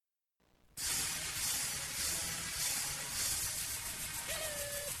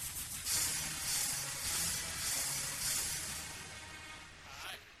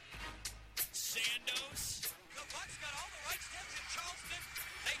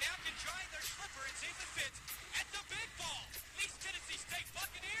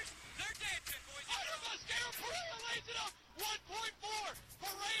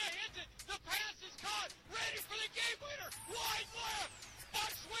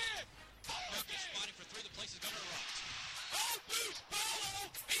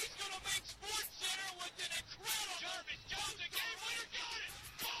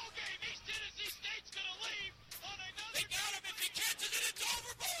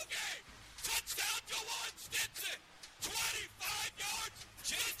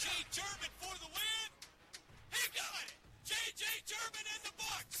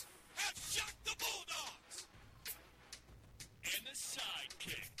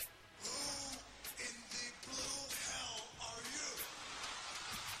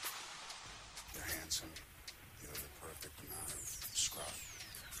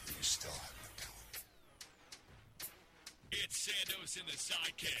and the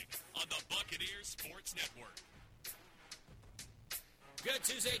Sidekick on the Buccaneers Sports Network. Good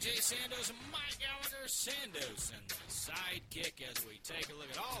Tuesday, Jay Sandos and Mike Gallagher. Sandos and the Sidekick as we take a look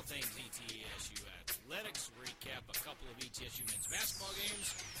at all things ETSU athletics. Recap a couple of ETSU men's basketball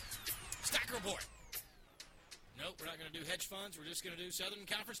games. Stack report. Nope, we're not going to do hedge funds. We're just going to do Southern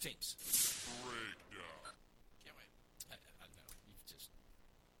Conference teams. Breakdown. Can't wait. I know. It's just,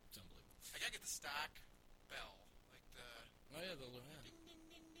 it's unbelievable. I gotta get the stock bell, like the Oh, yeah, the little hand. ding, ding,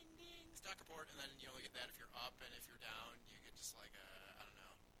 ding, ding, ding, stock report, and then you only get that if you're up, and if you're down, you get just like a, I don't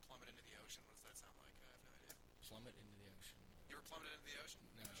know, plummet into the ocean. What does that sound like? I have no idea. Plummet into the ocean. You ever plummeted into the ocean?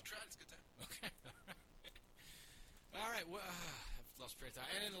 No. You should try it. It's a good time. Okay. All right. Well, I've lost track of thought.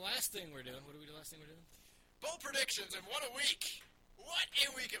 And then the last thing we're doing, what do we do last thing we're doing? Bowl predictions, and what a week! What a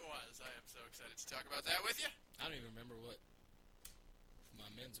week it was! I am so excited to talk about that with you. I don't even remember what my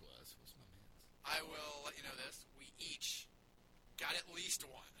men's was. What's my men's? I will let you know this. We each got at least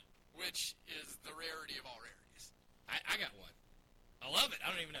one, which is the rarity of all rarities. I got one. I love it.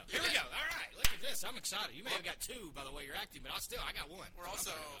 I don't even know. Here we go. All right. Look at this. I'm excited. You may have got two by the way you're acting, but I got one. We're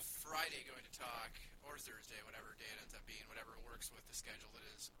also Friday going to talk, or Thursday, whatever day it ends up being, whatever works with the schedule that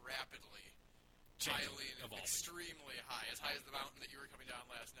is rapidly highly evolving. Extremely high as the mountain that you were coming down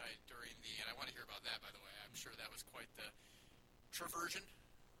last night during the, and I want to hear about that, by the way. I'm sure that was quite the traversion,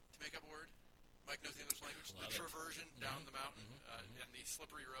 to make up a word. Mike knows the English language. Love the traversion down the mountain and the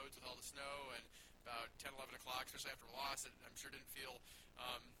slippery roads with all the snow, and about 10, 11 o'clock, especially after a loss, I'm sure didn't feel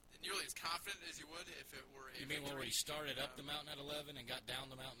nearly as confident as you would if it were a You mean when victory. we started up the mountain at 11 and got down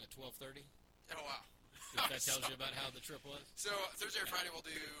the mountain at 12:30? Oh, wow. If that tells you about how the trip was? So Thursday or Friday we'll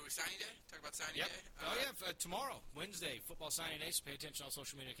do signing day. Talk about signing day. Tomorrow, Wednesday, football signing day. So pay attention on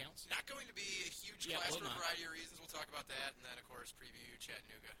social media accounts. Not going to be a huge Yeah, class will for a not. variety of reasons. We'll talk about that, and then of course preview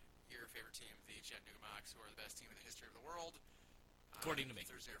Chattanooga, your favorite team, the Chattanooga Mocs, who are the best team in the history of the world. According to me.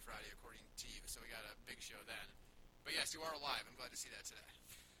 Thursday or Friday, according to you. So we got a big show then. But yes, you are alive. I'm glad to see that today.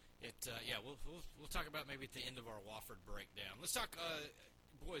 We'll talk about maybe at the end of our Wofford breakdown. Let's talk,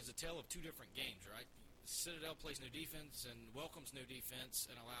 boys, a tale of two different games, right? Citadel plays new defense and welcomes new defense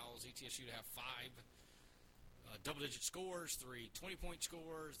and allows ETSU to have 5 double-digit scores, 3 20-point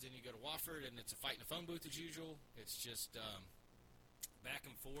scores. Then you go to Wofford, and it's a fight in the phone booth as usual. It's just back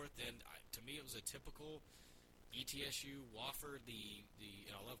and forth. And to me, it was a typical ETSU Wofford,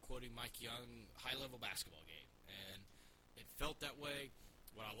 and I love quoting Mike Young, high-level basketball game. And it felt that way.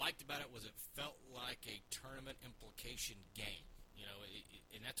 What I liked about it was it felt like a tournament implication game. You know,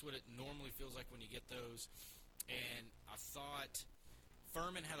 and that's what it normally feels like when you get those. And I thought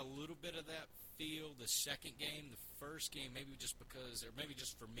Furman had a little bit of that feel the second game. The first game, maybe just because, or maybe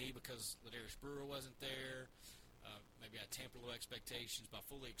just for me, because Ladarius Brewer wasn't there. Maybe I tempered low expectations, but I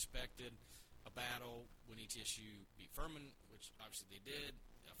fully expected a battle when ETSU beat Furman, which obviously they did.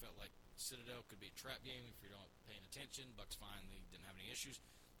 I felt like Citadel could be a trap game if you're not paying attention. Bucks finally didn't have any issues.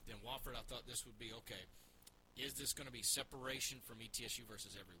 Then Wofford, I thought this would be okay. Is this going to be separation from ETSU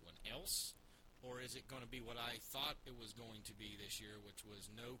versus everyone else? Or is it going to be what I thought it was going to be this year, which was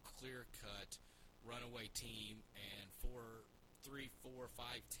no clear-cut runaway team, and 3, 4,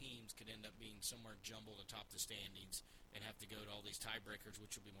 5 teams could end up being somewhere jumbled atop the standings and have to go to all these tiebreakers,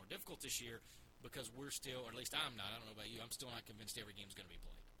 which will be more difficult this year because we're still, or at least I'm not, I don't know about you, I'm still not convinced every game is going to be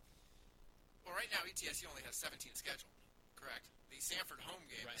played. Well, right now ETSU only has 17 scheduled, correct? The Sanford home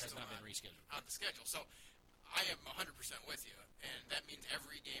game Right, is has still not been rescheduled. on the schedule. So I am 100% with you, and that means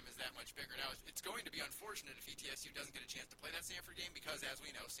every game is that much bigger. Now, it's going to be unfortunate if ETSU doesn't get a chance to play that Sanford game because, as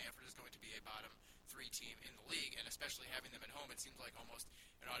we know, Sanford is going to be a bottom 3 team in the league, and especially having them at home, it seems like almost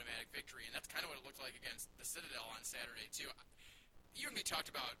an automatic victory, and that's kind of what it looked like against the Citadel on Saturday, too. You and me talked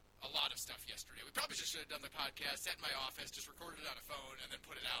about a lot of stuff yesterday. We probably just should have done the podcast, sat in my office, just recorded it on a phone, and then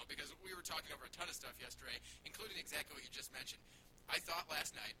put it out, because we were talking over a ton of stuff yesterday, including exactly what you just mentioned. I thought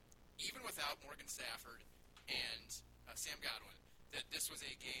last night, even without Morgan Stafford and Sam Godwin, that this was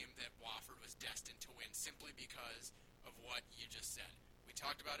a game that Wofford was destined to win simply because of what you just said. We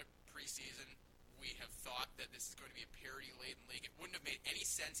talked about it preseason. We have thought that this is going to be a parity-laden league. It wouldn't have made any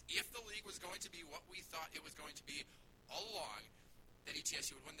sense if the league was going to be what we thought it was going to be all along, that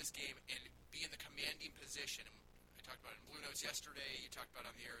ETSU would win this game and be in the commanding position. I talked about it in Blue Notes yesterday. You talked about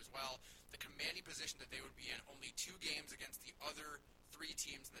it on the air as well. The commanding position that they would be in, only 2 games against the other 3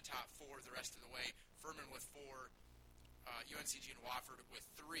 teams in the top 4 the rest of the way. Furman with 4, UNCG and Wofford with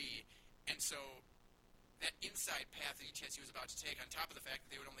 3. And so that inside path that ETSU was about to take, on top of the fact that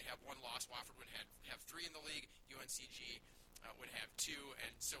they would only have 1 loss, Wofford would have 3 in the league, UNCG would have 2,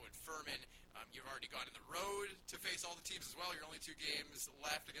 and so would Furman. You've already gone on the road to face all the teams as well. You're only 2 games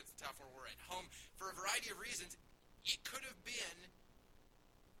left against the top 4 were at home. For a variety of reasons, it could have been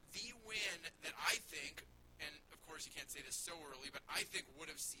this so early, but I think would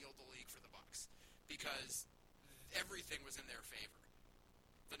have sealed the league for the Bucks because everything was in their favor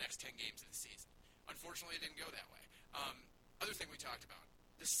the next 10 games of the season. Unfortunately, it didn't go that way. Other thing we talked about,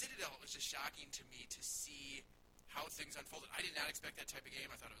 the Citadel, it was just shocking to me to see how things unfolded. I did not expect that type of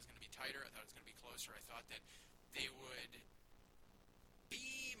game. I thought it was going to be tighter. I thought it was going to be closer. I thought that they would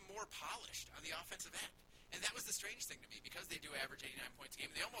be more polished on the offensive end. And that was the strange thing to me because they do average 89 points a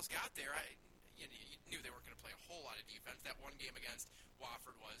game. They almost got there. You knew they weren't going to play a whole lot of defense. That one game against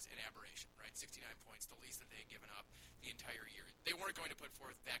Wofford was an aberration, right? 69 points, the least that they had given up the entire year. They weren't going to put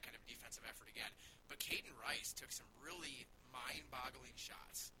forth that kind of defensive effort again. But Caden Rice took some really mind-boggling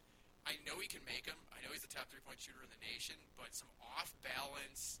shots. I know he can make them. I know he's the top three-point shooter in the nation, but some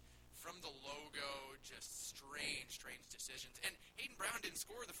off-balance from the logo, just strange decisions. And Hayden Brown didn't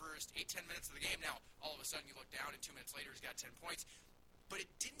score the first 8-10 minutes of the game. Now, all of a sudden, you look down, and 2 minutes later, he's got 10 points. But it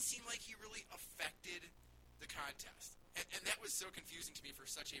didn't seem like he really affected the contest. And that was so confusing to me for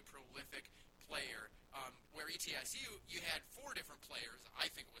such a prolific player, where ETSU, you had 4 different players, I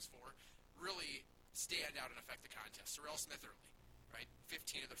think it was 4, really stand out and affect the contest. Sorrell Smith early, right?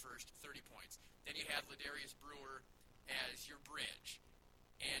 15 of the first 30 points. Then you had Ladarius Brewer as your bridge.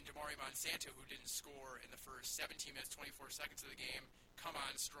 And Damari Monsanto, who didn't score in the first 17 minutes, 24 seconds of the game, come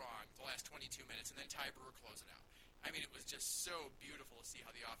on strong the last 22 minutes, and then Ty Brewer close it out. I mean, it was just so beautiful to see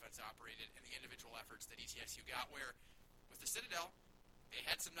how the offense operated and the individual efforts that ETSU got, where with the Citadel, they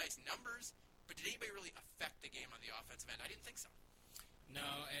had some nice numbers, but did anybody really affect the game on the offensive end? I didn't think so. No,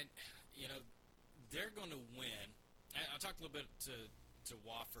 and, they're going to win. I talked a little bit to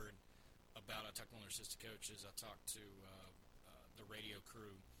Wofford about, I talked to one of their assistant coaches, I talked to the radio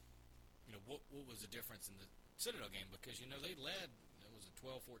crew, what was the difference in the Citadel game? Because, they led, it was a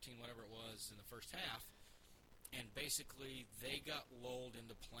 12-14, whatever it was, in the first half, and basically they got lulled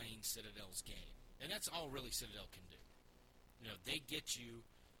into playing Citadel's game. And that's all really Citadel can do. They get you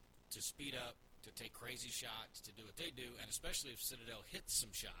to speed up, to take crazy shots, to do what they do, and especially if Citadel hits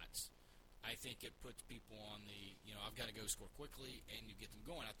some shots, I think it puts people on the, I've got to go score quickly, and you get them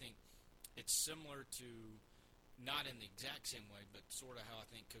going. I think it's similar to, not in the exact same way, but sort of how I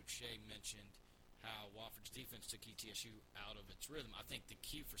think Coach Shea mentioned how Wofford's defense took ETSU out of its rhythm. I think the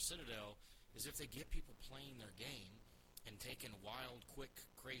key for Citadel is if they get people playing their game and taking wild, quick,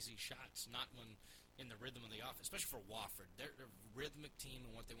 crazy shots, not when in the rhythm of the offense, especially for Wofford. They're a rhythmic team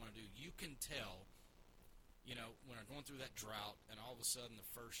and what they want to do. You can tell, when they're going through that drought and all of a sudden the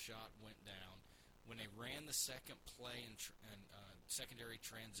first shot went down, when they ran the second play and secondary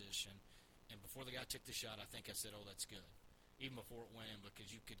transition, and before the guy took the shot, I think I said, oh, that's good, even before it went in, because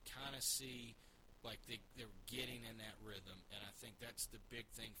you could kind of see like they're getting in that rhythm, and I think that's the big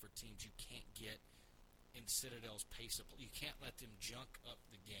thing for teams. You can't get in Citadel's pace of play. You can't let them junk up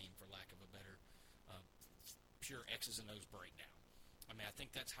the game, for lack of a better pure X's and O's breakdown. I mean, I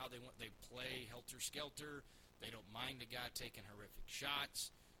think that's how they want. They play helter-skelter. They don't mind the guy taking horrific shots.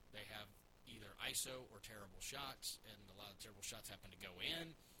 They have either ISO or terrible shots, and a lot of terrible shots happen to go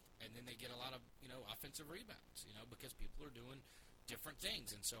in, and then they get a lot of, offensive rebounds, because people are doing different things.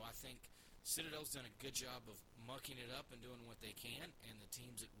 And so I think Citadel's done a good job of mucking it up and doing what they can, and the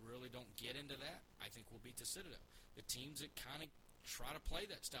teams that really don't get into that, I think will beat the Citadel. The teams that kind of try to play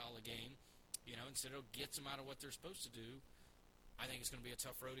that style of game, and Citadel gets them out of what they're supposed to do, I think it's going to be a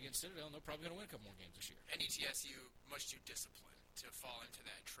tough road against Citadel, and they're probably going to win a couple more games this year. And ETSU, much too disciplined to fall into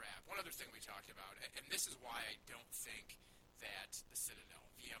that trap. One other thing we talked about, and this is why I don't think that the Citadel,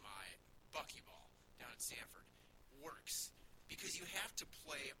 VMI, buckyball down at Sanford works, because you have to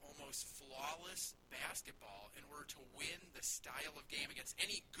play almost flawless basketball in order to win the style of game against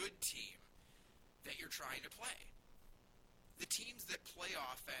any good team that you're trying to play. The teams that play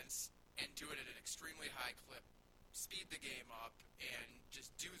offense and do it at an extremely high clip, speed the game up, and just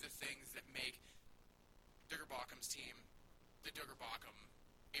do the things that make Duggar Baucom's team the Duggar Baucom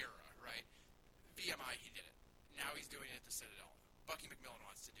era, right? VMI, he did it. Now he's doing it at the Citadel. Bucky McMillan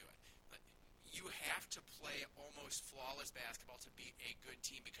wants to do it. But you have to play almost flawless basketball to beat a good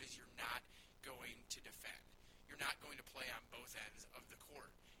team, because you're not going to defend. You're not going to play on both ends of the court.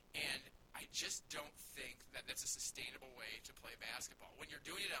 And I just don't think that that's a sustainable way to play basketball. When you're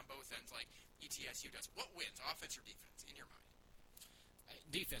doing it on both ends like ETSU does, what wins, offense or defense, in your mind?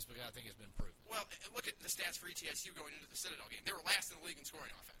 Defense, because I think has been proven. Well, look at the stats for ETSU going into the Citadel game. They were last in the league in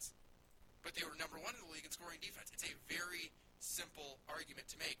scoring offense, but they were number 1 in the league in scoring defense. It's a very simple argument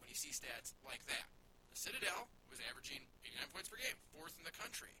to make when you see stats like that. The Citadel was averaging 89 points per game, 4th in the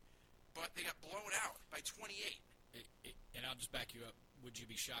country, but they got blown out by 28. And I'll just back you up. would you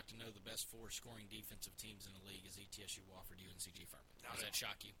be shocked to know the best 4 scoring defensive teams in the league is ETSU, Wofford, UNCG, Furman? Does that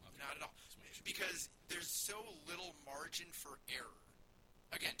shock you? Okay. Not at all. Because there's so little margin for error.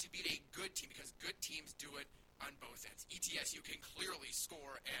 Again, to beat a good team, because good teams do it on both ends. ETSU can clearly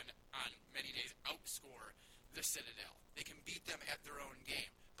score and on many days outscore the Citadel. They can beat them at their own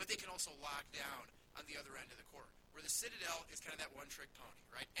game, but they can also lock down on the other end of the court, where the Citadel is kind of that one-trick pony,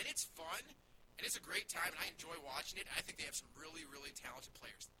 right? And it's fun, and it's a great time, and I enjoy watching it, and I think they have some really, really talented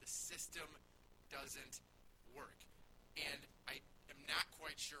players. The system doesn't work, and I am not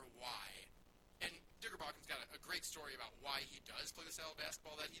quite sure why. And Digger Balkin's got a great story about why he does play the style of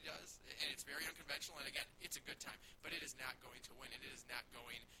basketball that he does, and it's very unconventional, and again, it's a good time, but it is not going to win, and it is not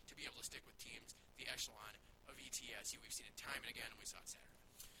going to be able to stick with teams the echelon of ETSU. We've seen it time and again, and we saw it Saturday.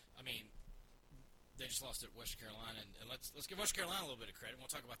 I mean, they just lost at Western Carolina, and let's give Western Carolina a little bit of credit. We'll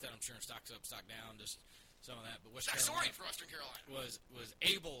talk about that, I'm sure, in stocks up, stock down, just some of that. But Western Carolina for Western Carolina was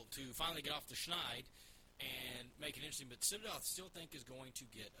able to finally get off the schneid and make it interesting. But Citadel, I still think, is going to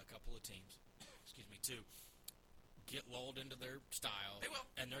get a couple of teams, to get lulled into their style. They will.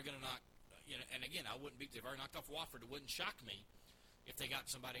 And they're going to knock, and again, they've already knocked off Wofford. It wouldn't shock me if they got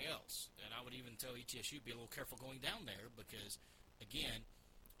somebody else. And I would even tell ETSU be a little careful going down there because, again,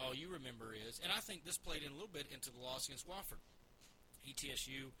 all you remember is, and I think this played in a little bit into the loss against Wofford.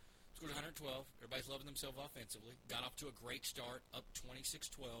 ETSU scored 112. Everybody's loving themselves offensively. Got off to a great start, up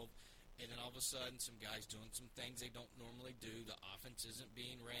 26-12. And then all of a sudden, some guys doing some things they don't normally do. The offense isn't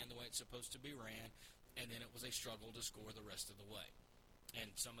being ran the way it's supposed to be ran. And then it was a struggle to score the rest of the way.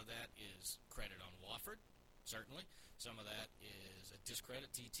 And some of that is credit on Wofford, certainly. Some of that is a discredit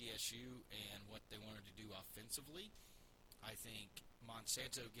to ETSU and what they wanted to do offensively. I think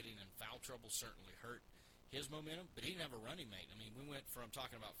Monsanto getting in foul trouble certainly hurt his momentum, but he didn't have a running mate. I mean, we went from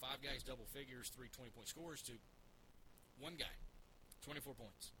talking about 5 guys, double figures, 3 20-point scores, to 1 guy, 24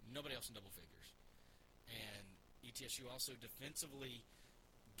 points. Nobody else in double figures. And ETSU also defensively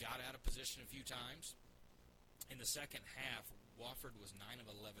got out of position a few times. In the second half, Wofford was 9 of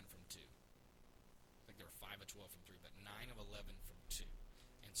 11 from 2. I think they were 5 of 12 from 3, but 9 of 11 from 2.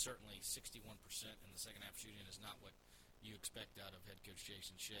 And certainly 61% in the second half shooting is not what you expect out of head coach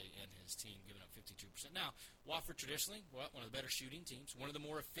Jason Shea and his team, giving up 52%. Now, Wofford traditionally, one of the better shooting teams, one of the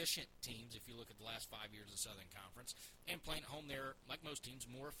more efficient teams if you look at the last 5 years of the Southern Conference, and playing at home there, like most teams,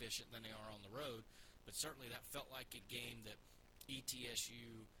 more efficient than they are on the road. But certainly that felt like a game that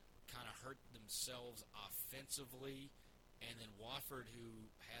ETSU kind of hurt themselves offensively, and then Wofford, who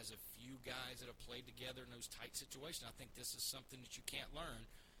has a few guys that have played together in those tight situations, I think this is something that you can't learn.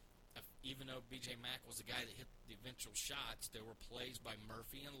 Even though B.J. Mack was the guy that hit the eventual shots, there were plays by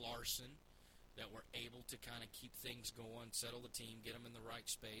Murphy and Larson that were able to kind of keep things going, settle the team, get them in the right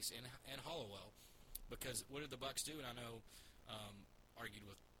space, and Hollowell. Because what did the Bucks do? And I know argued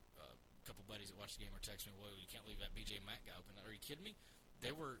with a couple buddies that watched the game or texted me, well, you can't leave that B.J. Mack guy open. Are you kidding me?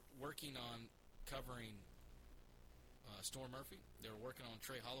 They were working on covering Storm Murphy. They were working on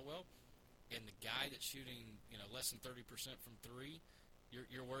Trey Hollowell. And the guy that's shooting less than 30% from 3,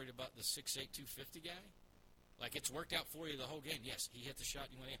 you're worried about the 6'8", 250 guy? Like, it's worked out for you the whole game. Yes, he hit the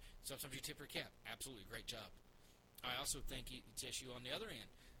shot, you went in. Sometimes you tip your cap. Absolutely, great job. I also think ETSU on the other end,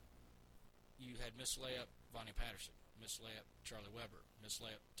 you had miss layup Vonnie Patterson, miss layup Charlie Weber, miss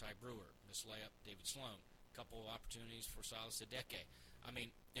layup Ty Brewer, miss layup David Sloan. A couple of opportunities for Silas Sadeke. I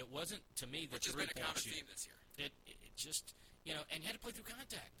mean, it wasn't, to me, the which has been a common theme this year. It just, and you had to play through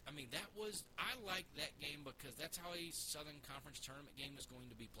contact. I mean, I like that game because that's how a Southern Conference tournament game is going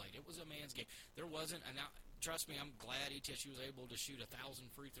to be played. It was a man's game. There wasn't, and now, trust me, I'm glad ETSU was able to shoot 1,000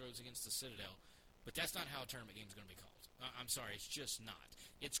 free throws against the Citadel, but that's not how a tournament game is going to be called. I'm sorry, it's just not.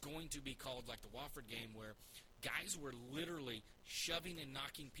 It's going to be called like the Wofford game where guys were literally shoving and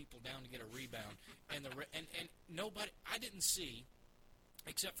knocking people down to get a rebound, and nobody, I didn't see,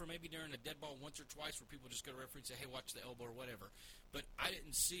 except for maybe during a dead ball once or twice where people just go to referee and say, hey, watch the elbow or whatever. But I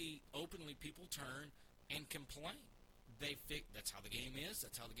didn't see openly people turn and complain. That's how the game is.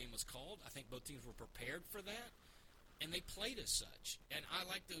 That's how the game was called. I think both teams were prepared for that, and they played as such. And I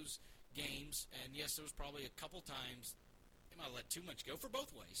like those games. And, yes, there was probably a couple times they might have let too much go for both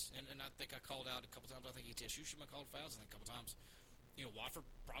ways. And I think I called out a couple times. I think ETSU should have been called fouls. I think a couple times, Wofford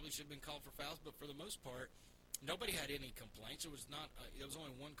probably should have been called for fouls. But for the most part, nobody had any complaints. There was not. There was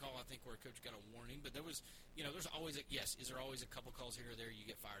only one call, I think, where a coach got a warning. But there was, there's always yes. Is there always a couple calls here or there you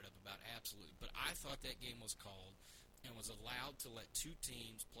get fired up about? Absolutely. But I thought that game was called and was allowed to let two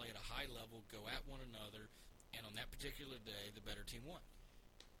teams play at a high level, go at one another, and on that particular day, the better team won.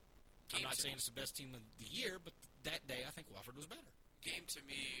 I'm not saying it's the best team of the year, but that day I think Wofford was better. Game to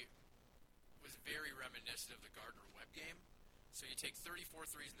me was very reminiscent of the Gardner-Webb game, So you take 34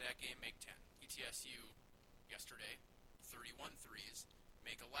 threes in that game, make 10. ETSU yesterday, 31 threes,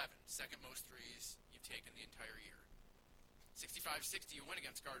 make 11. Second most threes you've taken the entire year. 65-60, you win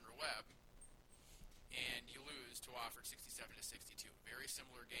against Gardner-Webb, and you lose to Wofford 67-62. Very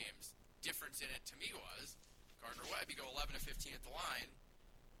similar games. Difference in it to me was Gardner-Webb, you go 11-15 at the line,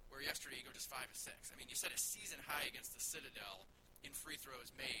 where yesterday you go just 5-6. I mean, you set a season high against the Citadel in free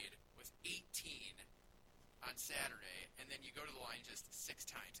throws made with 18 on Saturday, and then you go to the line just 6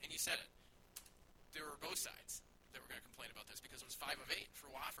 times. And you said it. There were both sides that were going to complain about this because it was 5 of 8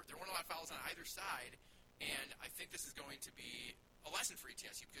 for Wofford. There weren't a lot of fouls on either side, and I think this is going to be a lesson for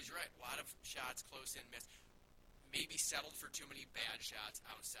ETSU because you're right, a lot of shots close in, missed, maybe settled for too many bad shots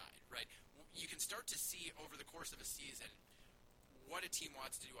outside, right? You can start to see over the course of a season what a team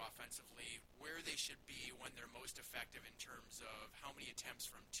wants to do offensively, where they should be when they're most effective in terms of how many attempts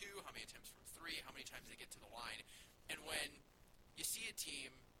from 2, how many attempts from 3, how many times they get to the line. And when you see a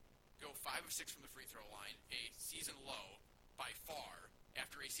team go 5 of 6 from the free throw line, a season low by far,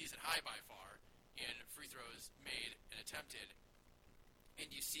 after a season high by far, in free throws made and attempted, and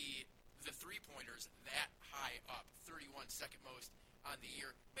you see the three-pointers that high up, 31, second most on the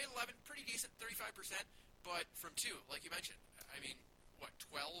year, made 11, pretty decent, 35%, but from 2, like you mentioned, I mean,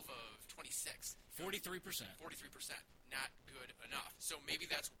 12 of 26. 43%. 43%. Not good enough. So maybe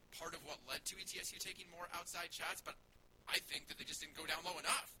that's part of what led to ETSU taking more outside shots, but I think that they just didn't go down low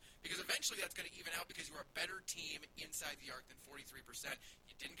enough. Because eventually that's going to even out because you are a better team inside the arc than 43%.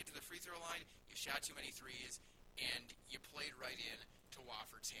 You didn't get to the free throw line, you shot too many threes, and you played right in to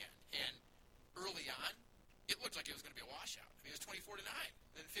Wofford's hand. And early on, it looked like it was going to be a washout. I mean, it was 24-9,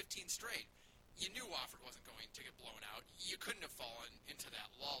 then 15 straight. You knew Wofford wasn't going to get blown out. You couldn't have fallen into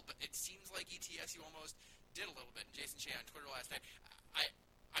that lull, but it seems like ETSU almost did a little bit. And Jason Shea on Twitter last night,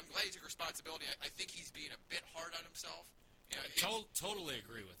 I'm glad he took responsibility. I think he's being a bit hard on himself. You know, totally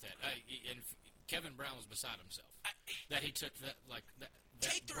agree with that. And Kevin Brown was beside himself that he took that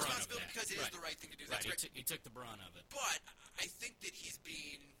take the responsibility because it is the right thing to do. That's right. He took the brunt of it. But I think that he's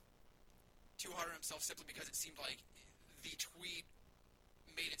being too hard on himself simply because it seemed like the tweet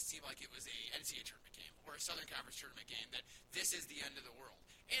made it seem like it was a NCAA tournament game or a Southern Conference tournament game, that this is the end of the world.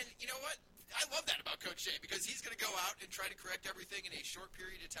 And you know what? I love that about Coach Shea because he's going to go out and try to correct everything in a short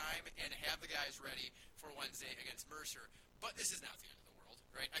period of time and have the guys ready for Wednesday against Mercer. But this is not the end of the world,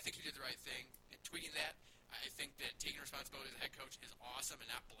 right? I think he did the right thing in tweeting that. I think that taking responsibility as a head coach is awesome, and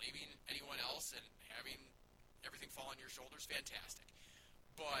not blaming anyone else and having everything fall on your shoulders, fantastic.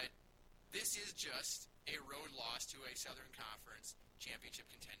 But this is just a road loss to a Southern Conference championship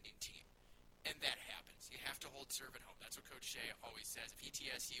contending team. And that happens. You have to hold serve at home. That's what Coach Shea always says. If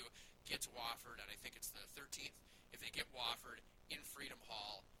ETSU gets Wofford, and I think it's the 13th, if they get Wofford in Freedom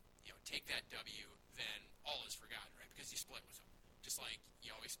Hall, take that W, then all is forgotten, right? Because you split with them. Just like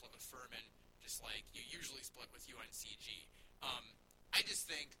you always split with Furman, just like you usually split with UNCG. I just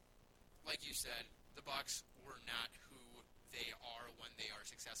think, like you said, the Bucks were not who they are when they are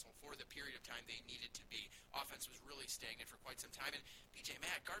successful for the period of time they needed to be. Offense was really stagnant for quite some time. And B.J.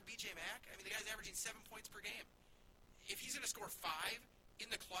 Mack, guard B.J. Mack, I mean, the guy's averaging 7 points per game. If he's going to score 5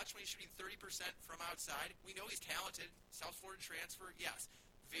 in the clutch when he's shooting 30% from outside, we know he's talented. South Florida transfer, yes.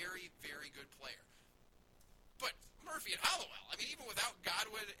 Very, very good player. But Murphy and Hollowell, I mean, even without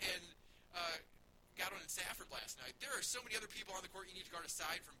Godwin and Safford last night, there are so many other people on the court you need to guard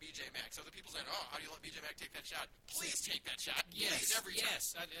aside from B.J. Mack. So the people saying, how do you let B.J. Mack take that shot? Please take that shot. Yes, please, every time.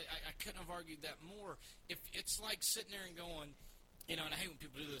 yes. I couldn't have argued that more. If it's like sitting there and going, and I hate when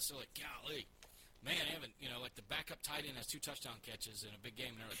people do this, they're like, golly, man, Evan, like the backup tight end has 2 touchdown catches in a big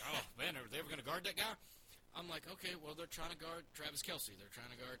game, and they're like, oh, man, are they ever going to guard that guy? I'm like, okay, well, they're trying to guard Travis Kelce. They're trying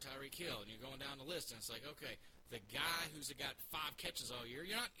to guard Tyreek Hill. And you're going down the list, and it's like, okay, the guy who's got 5 catches all year,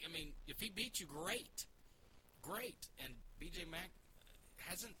 if he beats you, great. And B.J. Mack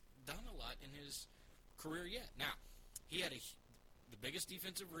hasn't done a lot in his career yet. Now, he had the biggest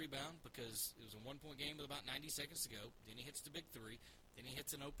defensive rebound because it was a 1-point game with about 90 seconds to go. Then he hits the big 3. Then he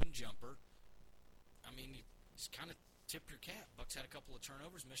hits an open jumper. I mean, you just kind of tip your cap. Bucks had a couple of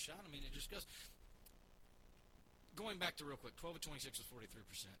turnovers, missed shot. I mean, it just goes. Going back to real quick, 12 of 26 was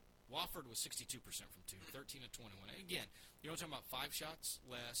 43%. Wofford was 62% from 2, 13 of 21. And again, you're talking about 5 shots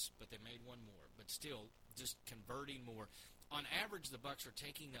less, but they made 1 more. But still, just converting more. On average, the Bucks are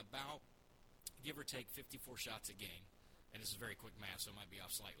taking about, give or take, 54 shots a game. And this is very quick math, so it might be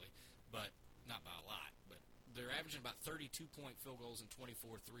off slightly, but not by a lot. But they're averaging about 32-point field goals and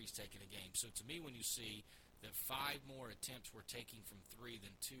 24 threes taken a game. So to me, when you see that 5 more attempts were taking from 3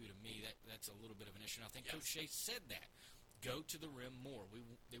 than 2, to me, that's a little bit of an issue. And I think Coach Shea said that. Go to the rim more. We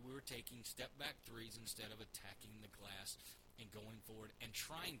were taking step-back threes instead of attacking the glass and going forward and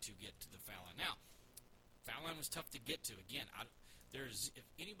trying to get to the foul line. Now, foul line was tough to get to. Again, if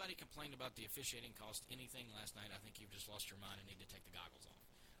anybody complained about the officiating cost anything last night, I think you've just lost your mind and need to take the goggles off.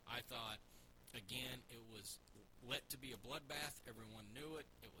 I thought, again, it was let to be a bloodbath. Everyone knew it.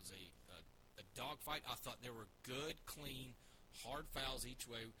 It was a dogfight. I thought there were good, clean, hard fouls each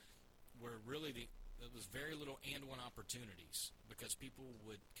way where really there was very little and-one opportunities because people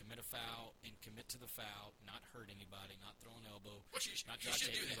would commit a foul and commit to the foul, not hurt anybody, not throw an elbow, not try to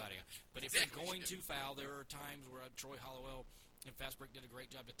take anybody out. But if they're going to foul, there are times where Troy Hollowell and Fast Break did a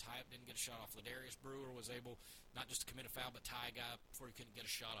great job to tie up, didn't get a shot off. Ladarius Brewer was able not just to commit a foul, but tie a guy up before he couldn't get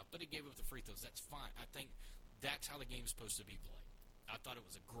a shot off. But he gave up the free throws. That's fine. I think that's how the game's supposed to be played. I thought it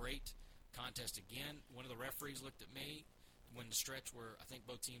was a great contest again. One of the referees looked at me when the stretch where I think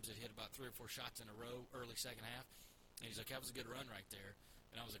both teams had hit about 3 or 4 shots in a row early second half, and he's like, that was a good run right there.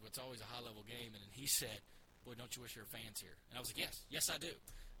 And I was like, well, it's always a high-level game. And then he said, boy, don't you wish there were fans here? And I was like, yes, I do.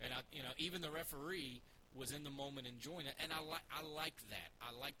 And even the referee was in the moment enjoying it, and I like that.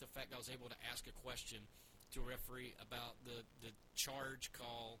 I like the fact that I was able to ask a question to a referee about the charge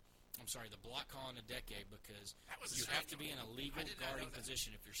call. I'm sorry, the block call in a decade, because you have to be in a legal guarding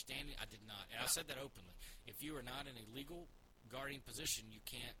position. If you're standing, I did not, and I said that openly. If you are not in a legal guarding position, you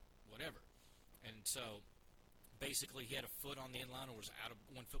can't whatever. And so basically he had a foot on the end line or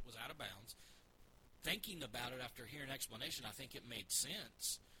one foot was out of bounds. Thinking about it after hearing an explanation, I think it made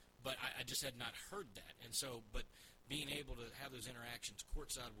sense. But I just had not heard that. And so, but being able to have those interactions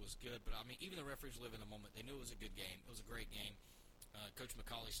courtside was good. But, I mean, even the referees live in the moment. They knew it was a good game. It was a great game. Coach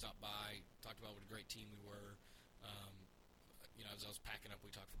McCauley stopped by, talked about what a great team we were. As I was packing up,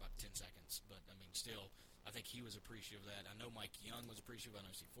 we talked for about 10 seconds. But, I mean, still, I think he was appreciative of that. I know Mike Young was appreciative. I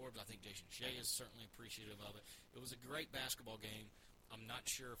know Steve Forbes. I think Jason Shea is certainly appreciative of it. It was a great basketball game. I'm not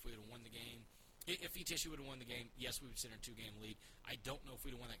sure if we would have won the game. If ETSU would have won the game, yes, we would sit in a 2-game lead. I don't know if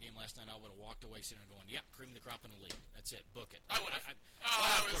we'd have won that game last night. I would have walked away sitting there going, yep, cream the crop in the league. That's it. Book it. I would have.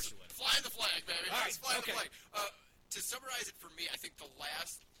 Of course you would have. Flying the flag, baby. All right, flying okay. the flag. To summarize it for me, I think the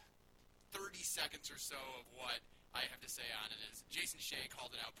last 30 seconds or so of what I have to say on it is Jason Shea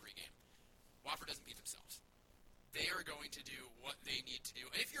called it out pregame. Wofford doesn't beat themselves. They are going to do what they need to do.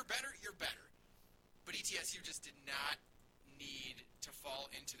 And if you're better, you're better. But ETSU just did not need to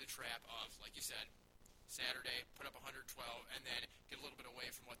fall into the trap of, like you said, Saturday, put up 112, and then get a little bit away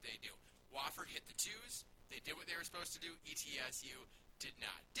from what they do. Wofford hit the twos. They did what they were supposed to do. ETSU did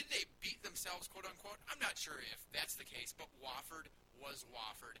not. Did they beat themselves, quote-unquote? I'm not sure if that's the case, but Wofford was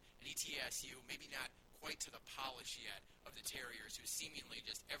Wofford, and ETSU maybe not quite to the polish yet of the Terriers, who seemingly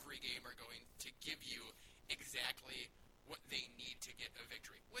just every game are going to give you exactly what they need to get a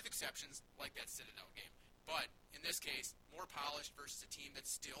victory, with exceptions like that Citadel game. But in this case, more polished versus a team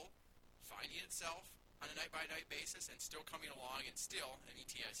that's still finding itself on a night-by-night basis and still coming along, and still, and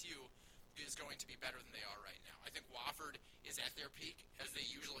ETSU is going to be better than they are right now. I think Wofford is at their peak, as they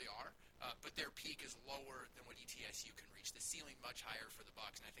usually are, but their peak is lower than what ETSU can reach. The ceiling much higher for the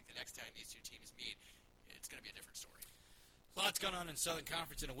Bucks, and I think the next time these two teams meet, it's going to be a different story. Lots going on in Southern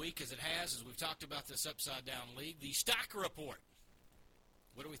Conference in a week, as it has, as we've talked about this upside-down league. The stock report.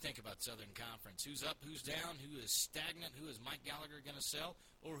 What do we think about Southern Conference? Who's up, who's down, who is stagnant, who is Mike Gallagher going to sell,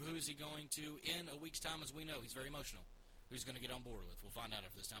 or who is he going to, in a week's time, as we know, he's very emotional, who's going to get on board with? We'll find out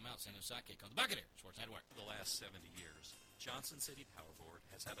after this time out. San Jose Sidekick on the Buccaneer Sports Network. For the last 70 years, Johnson City Power Board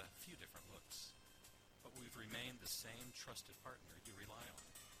has had a few different looks, but we've remained the same trusted partner you rely on.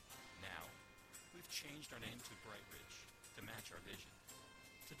 Now, we've changed our name to Bright Ridge to match our vision,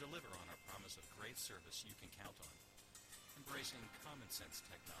 to deliver on our promise of great service you can count on, embracing common sense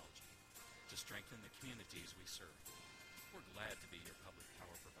technology to strengthen the communities we serve. We're glad to be your public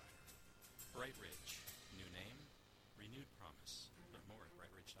power provider. Bright Ridge, new name, renewed promise. Learn more at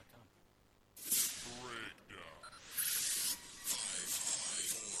brightridge.com. Breakdown. 5,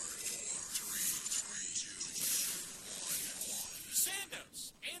 4, 3, 2, 1.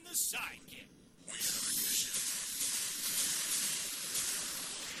 Sandos and the Sidekick. We have ignition.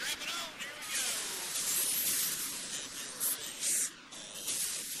 Strap it on. Here we go.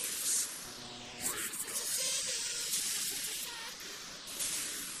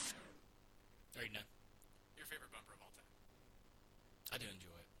 Are you done? Your favorite bumper of all time? I do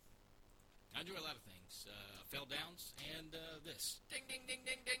enjoy it. I enjoy a lot of things. Fell downs and this. Ding, ding, ding,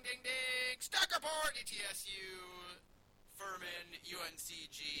 ding, ding, ding, ding. Stock report, ETSU, Furman,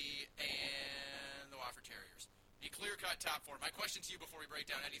 UNCG, and the Wofford Terriers. The clear-cut top four. My question to you before we break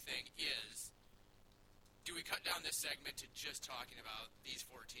down anything is, do we cut down this segment to just talking about these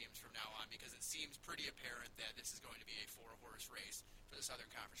four teams from now on? Because it seems pretty apparent that this is going to be a four-horse race for the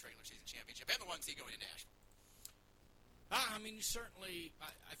Southern Conference regular season championship and the 1 seed going to Nashville. I mean, you certainly,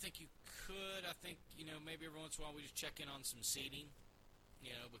 I think you could. I think, maybe every once in a while we just check in on some seeding,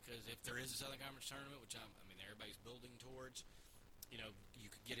 because if there is a Southern Conference tournament, which everybody's building towards, you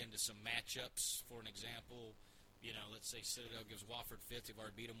could get into some matchups. For an example, let's say Citadel gives Wofford fifth. They've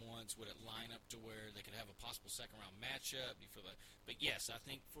already beat them once. Would it line up to where they could have a possible second-round matchup? Do you feel that? But, yes, I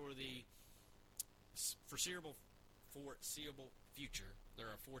think for the foreseeable future,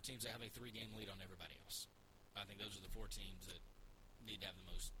 there are 4 teams that have a 3-game lead on everybody else. I think those are the 4 teams that need to have the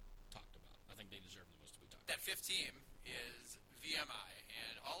most talked about. I think they deserve the most to be talked about. That 5th team is VMI,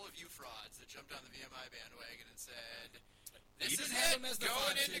 and all of you frauds that jumped on the VMI bandwagon and said, this is it,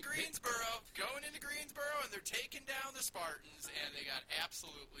 going into Greensboro, and they're taking down the Spartans, and they got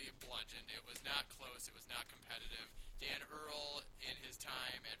absolutely bludgeoned. It was not close. It was not competitive. Dan Earl, in his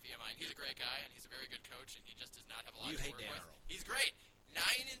time at VMI, and he's a great guy, and he's a very good coach, and he just does not have a lot to work with. Earl. He's great.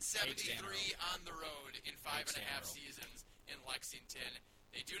 9-73 on the road in 5.5 seasons in Lexington.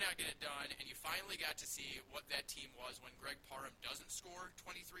 They do not get it done, and you finally got to see what that team was when Greg Parham doesn't score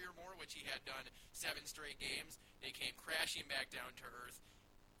 23 or more, which he had done 7 straight games. They came crashing back down to earth.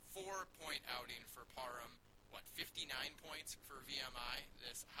 4-point outing for Parham. 59 points for VMI.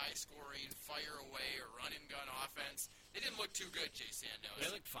 This high-scoring, fire-away, or run-and-gun offense. They didn't look too good, Jay Sandos.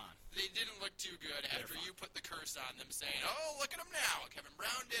 They looked fine. They didn't look too good after you put the curse on them saying, oh, look at them now. Kevin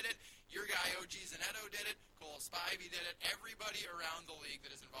Brown did it. Your guy, O.G. Zanetto, did it. Cole Spivey did it. Everybody around the league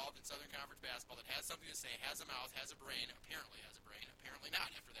that is involved in Southern Conference basketball that has something to say, has a mouth, has a brain, apparently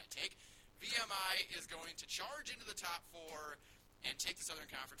not after that take. VMI is going to charge into the top 4 and take the Southern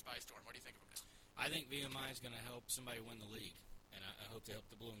Conference by storm. What do you think of it? I think VMI is going to help somebody win the league, and I hope they help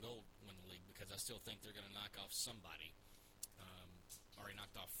the Blue and Gold win the league because I still think they're going to knock off somebody. Already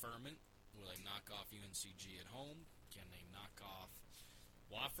knocked off Furman. Will they knock off UNCG at home? Can they knock off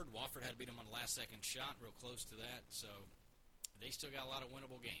Wofford? Wofford had to beat them on the last-second shot, real close to that, so they still got a lot of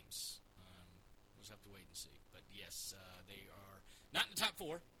winnable games. We'll just have to wait and see. But, yes, they are not in the top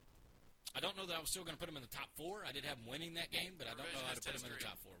 4. I don't know that I was still going to put them in the top 4. I did have them winning that game, but I don't know how to put them in the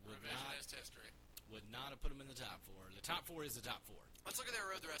top 4. Would not have put them in the top 4. The top 4 is the top 4. Let's look at their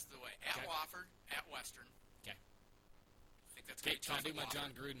road the rest of the way. At Wofford, at Western. Okay. I think that's going to be tough. Can I do my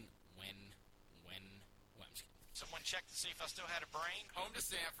John Gruden? When? Someone check to see if I still had a brain. Home to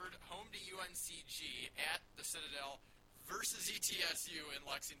Sanford, home to UNCG, at the Citadel, versus ETSU in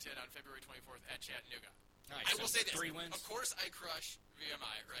Lexington on February 24th at Chattanooga. Right, I will say this. 3 wins. Of course I crush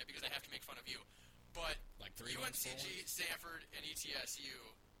VMI, right, because I have to make fun of you. But like 3 UNCG, Sanford, and ETSU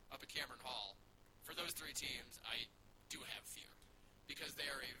up at Cameron Hall, for those 3 teams, I do have fear. Because they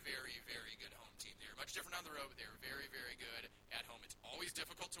are a very, very good home team. They are much different on the road, but they are very, very good at home. It's always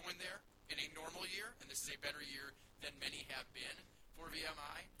difficult to win there in a normal year, and this is a better year than many have been for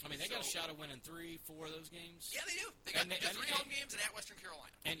VMI. I mean, they got a shot at winning 3, 4 of those games. Yeah, they do. They got 3 home games and at Western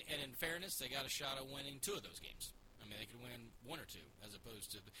Carolina. And in fairness, they got a shot at winning 2 of those games. I mean, they could win 1 or 2 as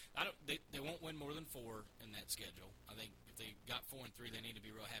opposed to they won't win more than 4 in that schedule. I think if they got 4 and 3, they need to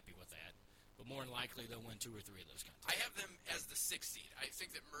be real happy with that. But more than likely, they'll win 2 or 3 of those contests. I have them as the 6th seed. I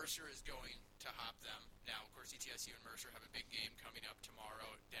think that Mercer is going to hop them. Now, of course, ETSU and Mercer have a big game coming up tomorrow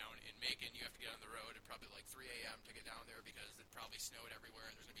down in Macon. You have to get on the road at probably like 3 a.m. to get down there because it probably snowed everywhere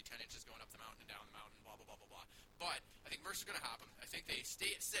and there's going to be 10 inches going up the mountain and down the mountain, blah, blah, blah, blah, blah. But I think Mercer's going to hop them. I think they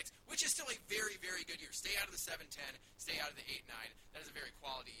stay at 6, which is still a very, very good year. Stay out of the 7-10, stay out of the 8-9. That is a very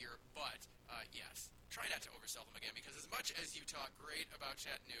quality year. But, yes, try not to oversell them again because as much as you talk great about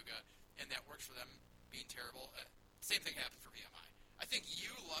Chattanooga and that works for them being terrible, same thing happened for VMI. I think you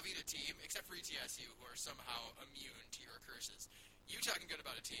loving a team, except for ETSU, who are somehow immune to your curses, you talking good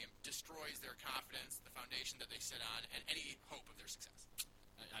about a team destroys their confidence, the foundation that they sit on, and any hope of their success.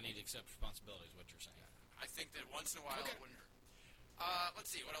 I need to accept responsibility is what you're saying. I think that once in a while it wouldn't hurt.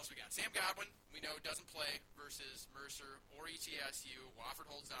 Let's see, what else we got? Sam Godwin, we know, doesn't play versus Mercer or ETSU. Wofford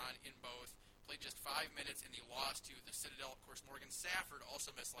holds on in both. Played just 5 minutes in the loss to the Citadel. Of course, Morgan Safford also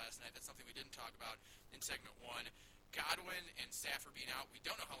missed last night. That's something we didn't talk about in segment 1. Godwin and Safford being out. We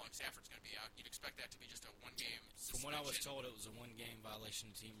don't know how long Safford's going to be out. You'd expect that to be just a 1-game suspension. From what I was told, it was a 1-game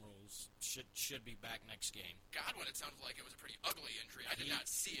violation of team rules. Should be back next game. Godwin, it sounded like it was a pretty ugly injury. I did not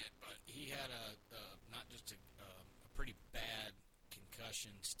see it, but he had not just a pretty bad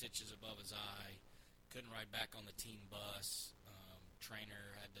concussion, stitches above his eye. Couldn't ride back on the team bus.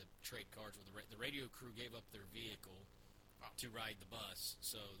 Trainer had to trade cards with the radio crew. Gave up their vehicle to ride the bus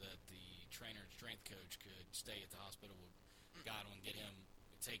so that the trainer and strength coach could stay at the hospital with Godwin, get him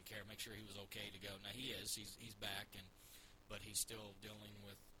taken care of, make sure he was okay to go. Now he is. He's back, but he's still dealing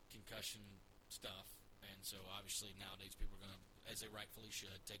with concussion stuff, and so obviously nowadays people are going to as they rightfully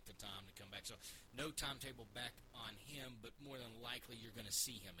should, take the time to come back. So no timetable back on him, but more than likely you're going to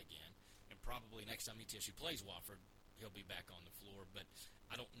see him again. And probably next time ETSU plays Wofford, he'll be back on the floor. But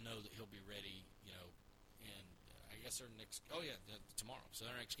I don't know that he'll be ready, and I guess their next tomorrow. So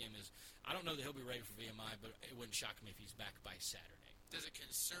their next game is, I don't know that he'll be ready for VMI, but it wouldn't shock me if he's back by Saturday. Does it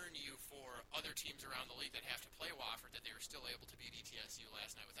concern you for other teams around the league that have to play Wofford that they were still able to beat ETSU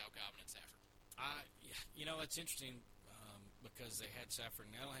last night without Goblin and Safford? It's interesting because they had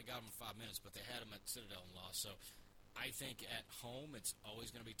Safford, and they only got him 5 minutes, but they had him at Citadel and lost. So I think at home it's always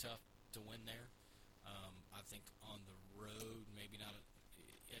going to be tough to win there. I think on the road, maybe not.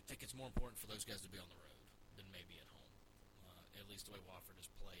 I think it's more important for those guys to be on the road than maybe at home, at least the way Wofford has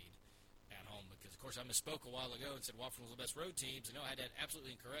played at home. Because, of course, I misspoke a while ago and said Wofford was the best road teams. No, I had that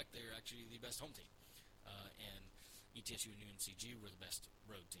absolutely incorrect. They're actually the best home team. And ETSU and UNCG were the best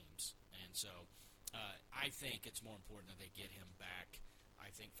road teams. And so I think it's more important that they get him back,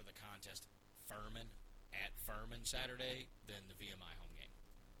 I think, for the contest at Furman Saturday than the VMI home game.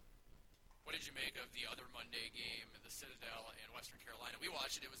 What did you make of the other Monday game, the Citadel and Western Carolina? We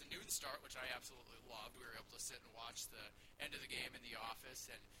watched it. It was a noon start, which I absolutely loved. We were able to sit and watch the end of the game in the office,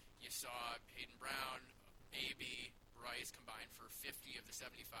 and you saw Hayden Brown, A.B., Rice combined for 50 of the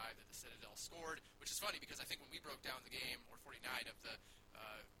 75 that the Citadel scored, which is funny because I think when we broke down the game, or 49 of the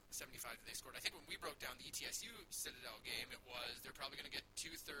 75 that they scored, I think when we broke down the ETSU Citadel game, it was they're probably going to get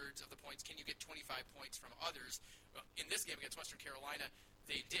 2/3 of the points. Can you get 25 points from others? Well, in this game against Western Carolina,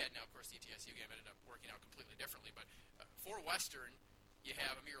 they did. Now, of course, the ETSU game ended up working out completely differently, but for Western, you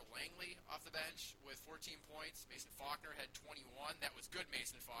have Amir Langley off the bench with 14 points. Mason Faulkner had 21. That was good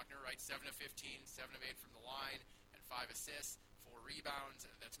Mason Faulkner, right? 7 of 15, 7 of 8 from the line, and 5 assists, 4 rebounds.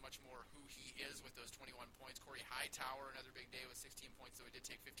 That's much more who he is with those 21 points. Corey Hightower, another big day with 16 points, though he did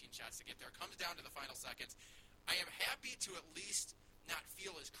take 15 shots to get there. Comes down to the final seconds. I am happy to at least not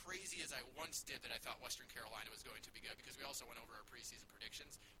feel as crazy as I once did that I thought Western Carolina was going to be good, because we also went over our preseason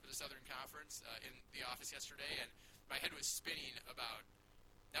predictions for the Southern Conference in the office yesterday, and my head was spinning about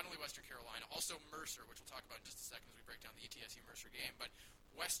not only Western Carolina, also Mercer, which we'll talk about in just a second as we break down the ETSU Mercer game, but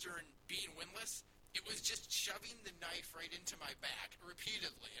Western being winless, it was just shoving the knife right into my back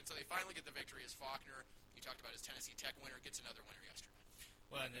repeatedly, and so they finally get the victory as Faulkner, you talked about his Tennessee Tech winner, gets another winner yesterday.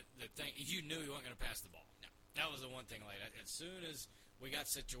 Well, and the thing, you knew he wasn't going to pass the ball. No. That was the one thing. Like, as soon as we got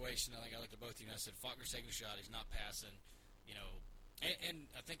situation, I think I looked at both of you and I said, Faulkner's taking a shot. He's not passing. And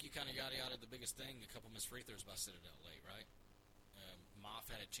I think you kind of got out of the biggest thing, a couple missed free throws by Citadel late, right? Moff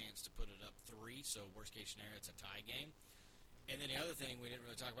had a chance to put it up 3, so worst-case scenario, it's a tie game. And then the other thing we didn't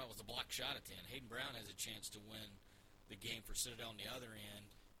really talk about was the block shot at the end. Hayden Brown has a chance to win the game for Citadel on the other end.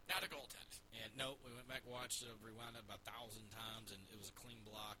 Not a goaltend. And no, we went back and watched it, rewound it about 1,000 times, and it was a clean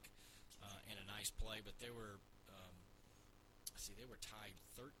block and a nice play. But they were, they were tied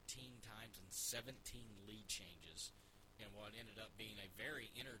 13 times in 17 lead changes in what ended up being a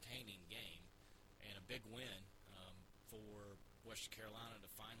very entertaining game and a big win for Western Carolina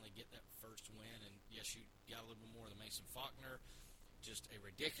to finally get that first win. And yes, you got a little bit more than Mason Faulkner. Just a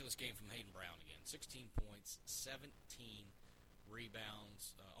ridiculous game from Hayden Brown again. 16 points, 17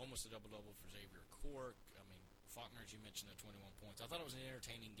 rebounds, almost a double-double for Xavier Cork. I mean, Faulkner, as you mentioned, at 21 points. I thought it was an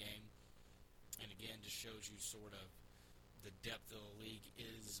entertaining game. And again, just shows you sort of the depth of the league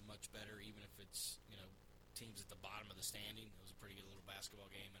is much better, even if it's, teams at the bottom of the standing. It was a pretty good little basketball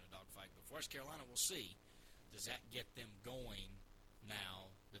game and a dogfight. But for West Carolina, we'll see. Does that get them going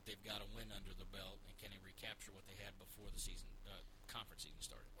now that they've got a win under the belt, and can they recapture what they had before the season, conference season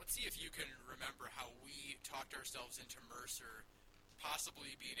started? Let's see if you can remember how we talked ourselves into Mercer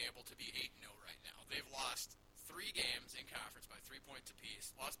possibly being able to be 8-0 right now. They've lost 3 games in conference by 3 points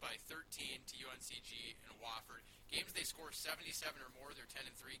apiece, lost by 13 to UNCG and Wofford. Games they score 77 or more, they're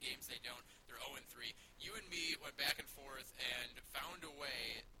 10-3. Games they don't, they're 0-3. You and me went back and forth and found a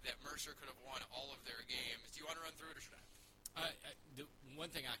way that Mercer could have won all of their games. Do you want to run through it, or should I? The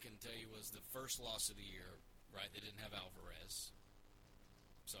one thing I can tell you was the first loss of the year, right? They didn't have Alvarez.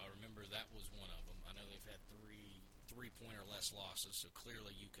 So I remember that was one of them. I know they've had 3-point or less losses, so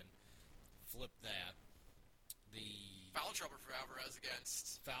clearly you can flip that. The foul trouble for Alvarez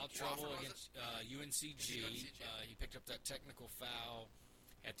against UNCG. He picked up that technical foul,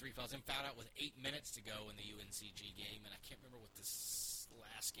 had 3 fouls, and fouled out with 8 minutes to go in the UNCG game. And I can't remember what this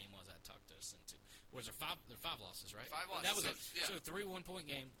last game was I talked us into. Was there 5? There were 5 losses, right? 5 losses. That was Yeah. So 3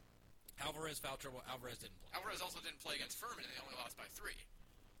 1-point game. Alvarez foul trouble. Alvarez didn't play. Alvarez also didn't play against Furman, and they only lost by 3.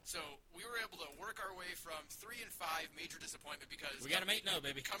 So we were able to work our way from 3 and 5, major disappointment, because We got him 8-0,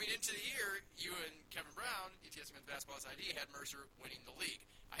 baby. coming into the year, you and Kevin Brown, ETSU men's basketball SID, had Mercer winning the league.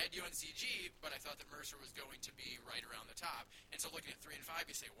 I had UNCG UNCG, but I thought that Mercer was going to be right around the top. And so looking at 3 and 5,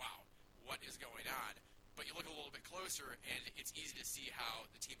 you say, wow, what is going on? But you look a little bit closer, and it's easy to see how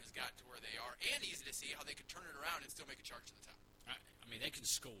the team has gotten to where they are, and easy to see how they could turn it around and still make a charge to the top. I mean, they can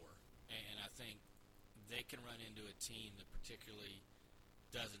score, and I think they can run into a team that particularly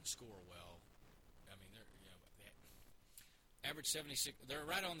doesn't score well. I mean, they average 76. They're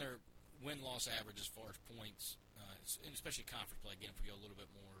right on their win-loss average as far as points, and especially conference play. Again, if we go a little bit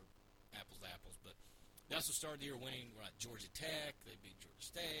more apples to apples, but they also started the year winning Georgia Tech. They beat Georgia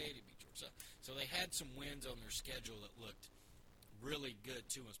State. They beat Georgia. So they had some wins on their schedule that looked really good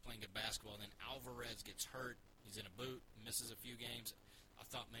too. Was playing good basketball. And then Alvarez gets hurt. He's in a boot, misses a few games. I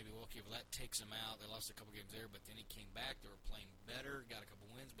thought maybe, well, okay, that takes him out. They lost a couple games there, but then he came back. They were playing better, got a couple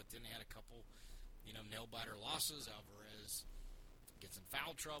wins, but then they had a couple, nail-biter losses. Alvarez gets in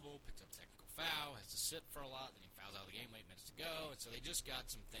foul trouble, picks up a technical foul, has to sit for a lot, then he fouls out of the game 8 minutes to go. And so they just got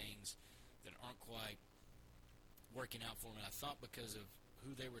some things that aren't quite working out for them. And I thought because of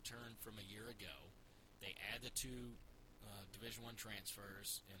who they returned from a year ago, they add the 2 Division I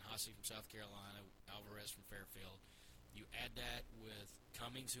transfers, in Hussey from South Carolina, Alvarez from Fairfield. You add that with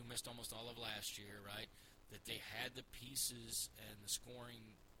Cummings, who missed almost all of last year, right? That they had the pieces and the scoring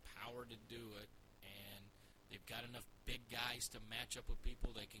power to do it, and they've got enough big guys to match up with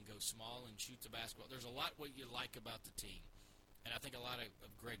people. They can go small and shoot the basketball. There's a lot what you like about the team. And I think a lot of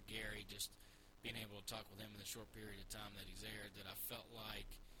Greg Gary, just being able to talk with him in the short period of time that he's there, that I felt like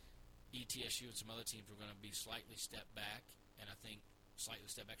ETSU and some other teams were going to be slightly step back, and I think slightly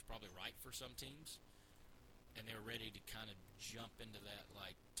step back is probably right for some teams. And they were ready to kind of jump into that,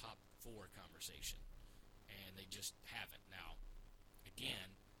 top 4 conversation. And they just haven't. Now,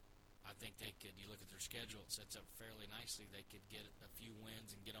 again, I think they could, you look at their schedule, it sets up fairly nicely. They could get a few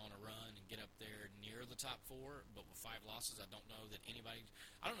wins and get on a run and get up there near the top 4. But with 5 losses, I don't know that anybody's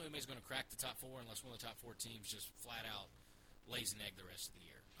going to crack the top 4 unless one of the top 4 teams just flat out lays an egg the rest of the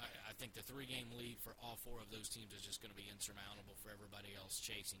year. I think the 3-game lead for all 4 of those teams is just going to be insurmountable for everybody else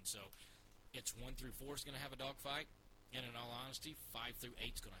chasing. So, it's 1 through 4 is going to have a dogfight, and in all honesty, 5 through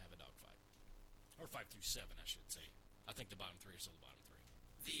 8 is going to have a dogfight. Or 5 through 7, I should say. I think the bottom 3 are still the bottom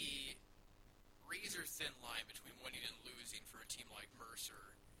 3. The razor-thin line between winning and losing for a team like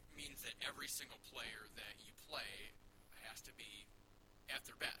Mercer means that every single player that you play has to be at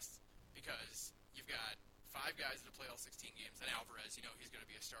their best, because you've got 5 guys that have played all 16 games, and Alvarez, he's going to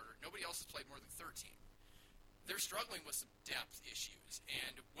be a starter. Nobody else has played more than 13. They're struggling with some depth issues,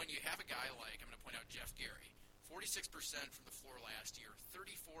 and when you have a guy like, I'm going to point out Jeff Gary, 46% from the floor last year,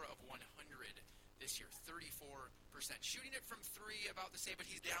 34 of 100 this year, 34%. Shooting it from 3 about the same, but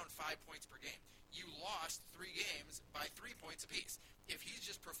he's down 5 points per game. You lost 3 games by 3 points apiece. If he's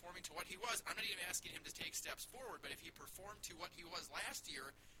just performing to what he was, I'm not even asking him to take steps forward, but if he performed to what he was last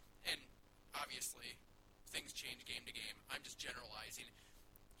year, and obviously things change game to game, I'm just generalizing,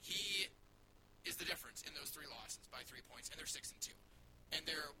 he is the difference in those 3 losses by 3 points, and they're 6-2. And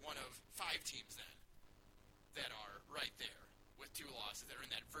they're one of 5 teams then that are right there with 2 losses that are in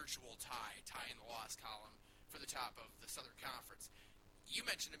that virtual tie in the loss column for the top of the Southern Conference. You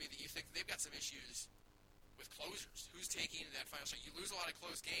mentioned to me that you think they've got some issues with closers. Who's taking that final shot? You lose a lot of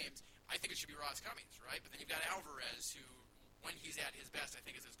close games. I think it should be Ross Cummings, right? But then you've got Alvarez, who, when he's at his best, I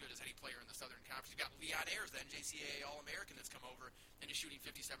think is as good as any player in the Southern Conference. You've got Leon Ayers, then JCAA All-American that's come over and is shooting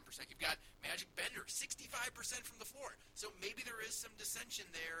 57%. You've got Magic Bender, 65% from the floor. So maybe there is some dissension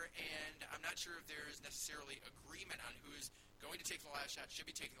there, and I'm not sure if there is necessarily agreement on who's going to take the last shot, should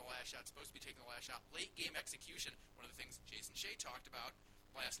be taking the last shot, supposed to be taking the last shot. Late game execution, one of the things Jason Shea talked about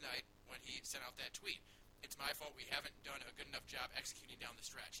last night when he sent out that tweet. It's my fault we haven't done a good enough job executing down the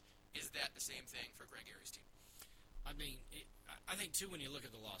stretch. Is that the same thing for Greg Gary's team? I mean, I think, too, when you look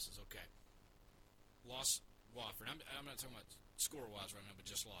at the losses, okay. Loss Wofford. I'm not talking about score-wise right now, but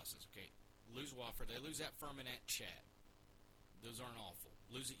just losses, okay. Lose Wofford. They lose at Furman, at Chat. Those aren't awful.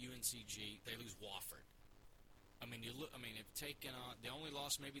 Lose at UNCG. They lose Wofford. I mean, if taken on, the only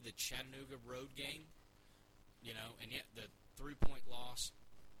loss maybe the Chattanooga road game, and yet the 3-point loss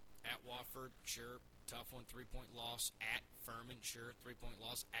at Wofford, sure, tough one. 3-point loss at Furman, sure. 3-point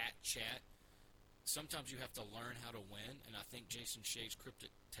loss at Chat. Sometimes you have to learn how to win, and I think Jason Shea's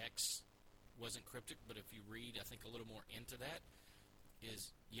cryptic text wasn't cryptic, but if you read, I think, a little more into that, is,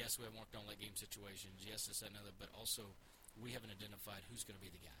 yes, we haven't worked on late game situations, yes, this, that, and other, but also we haven't identified who's going to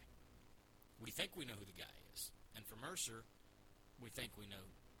be the guy. We think we know who the guy is. And for Mercer, we think we know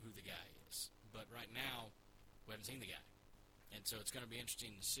who the guy is. But right now, we haven't seen the guy. And so it's going to be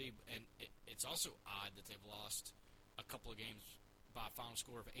interesting to see. And it's also odd that they've lost a couple of games by a final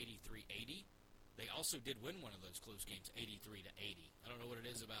score of 83-80. They also did win one of those close games, 83-80. I don't know what it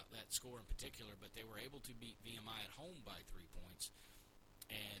is about that that score in particular, but they were able to beat VMI at home by 3 points,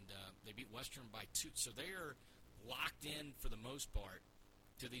 and they beat Western by 2. So they are locked in for the most part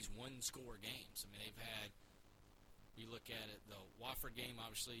to these one-score games. I mean, they've had, you look at it, the Wofford game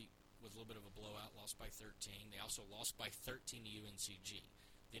obviously was a little bit of a blowout, lost by 13. They also lost by 13 to UNCG.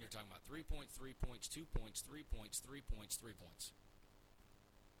 Then you're talking about 3 points, 3 points, 2 points, 3 points, 3 points, 3 points.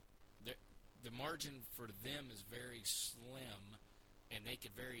 The margin for them is very slim, and they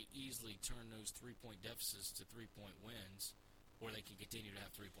could very easily turn those 3-point deficits to 3-point wins, or they can continue to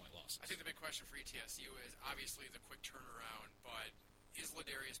have 3-point losses. I think the big question for ETSU is obviously the quick turnaround, but is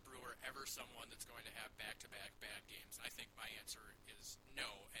Ladarius Brewer ever someone that's going to have back-to-back bad games? And I think my answer is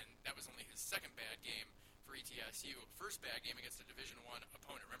no, and that was only his second bad game for ETSU. First bad game against a Division I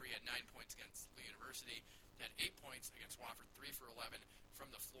opponent. Remember, he had 9 points against Lee University, had 8 points against Wofford, 3 for 11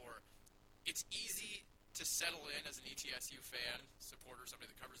 from the floor. It's easy to settle in as an ETSU fan, supporter,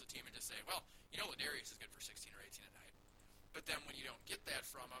 somebody that covers the team, and just say, well, Ladarius is good for 16 or 18 a night. But then when you don't get that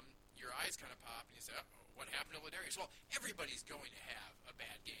from him, your eyes kind of pop, and you say, what happened to Ladarius? Well, everybody's going to have a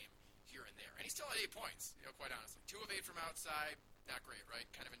bad game here and there. And he still had 8 points, quite honestly. 2 of 8 from outside, not great, right?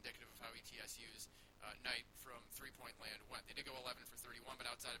 Kind of indicative of how ETSU's night from three-point land went. They did go 11 for 31, but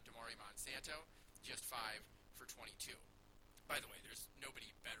outside of Damari Monsanto, just 5 for 22. By the way, there's nobody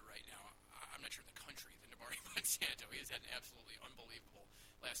better right now, I'm not sure in the country, than Damari Monsanto. He has had an absolutely unbelievable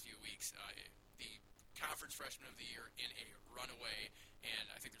last few weeks. The Conference Freshman of the Year in a runaway, and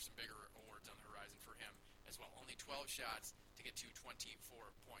I think there's some bigger awards on the horizon for him as well. Only 12 shots to get to 24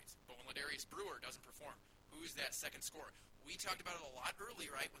 points. But when Ladarius Brewer doesn't perform, who's that second scorer? We talked about it a lot early,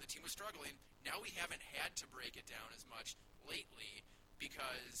 right, when the team was struggling. Now we haven't had to break it down as much lately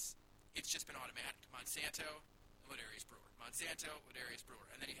because it's just been automatic. Monsanto, Ladarius Brewer. Monsanto, Ladarius Brewer.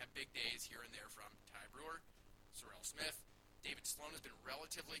 And then you have big days here and there from Ty Brewer, Sorrell Smith. David Sloan has been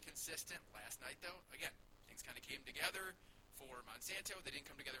relatively consistent. Last night, though, again, things kind of came together for Monsanto. They didn't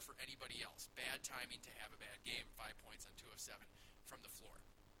come together for anybody else. Bad timing to have a bad game. 5 points on 2 of 7 from the floor.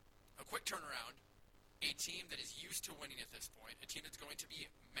 A quick turnaround. A team that is used to winning at this point. A team that's going to be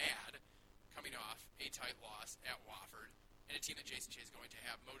mad coming off a tight loss at Wofford. And a team that Jason Shea is going to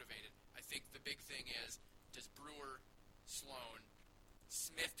have motivated. I think the big thing is, does Brewer, Sloan,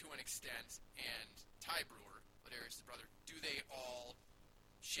 Smith to an extent, and Ty Brewer, Ladarius' brother, do they all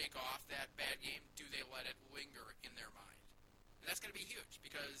shake off that bad game? Do they let it linger in their mind? And that's going to be huge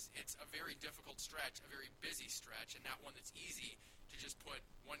because it's a very difficult stretch, a very busy stretch, and not one that's easy to just put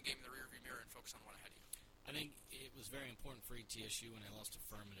one game in the rearview mirror and focus on one ahead of you. I think it was very important for ETSU when they lost to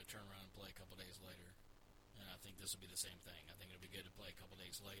Furman to turn around and play a couple days later. And I think this will be the same thing. I think it'll be good to play a couple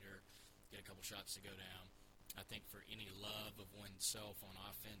days later, get a couple shots to go down. I think for any love of oneself on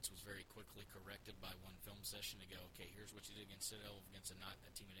offense was very quickly corrected by one film session to go, okay, here's what you did against Citadel, against a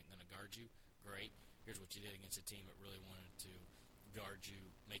team that ain't going to guard you. Great. Here's what you did against a team that really wanted to guard you,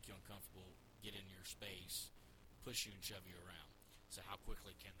 make you uncomfortable, get in your space, push you and shove you around. So how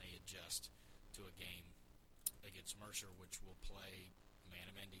quickly can they adjust to a game against Mercer, which will play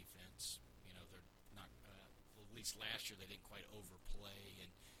man-to-man defense? They're not, at least last year they didn't quite overplay and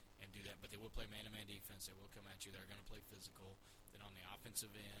do that, but they will play man-to-man defense. They will come at you. They're going to play physical. Then on the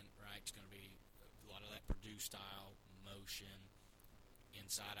offensive end, right, it's going to be a lot of that Purdue style, motion,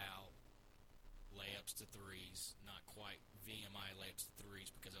 inside out, layups to threes, not quite VMI layups to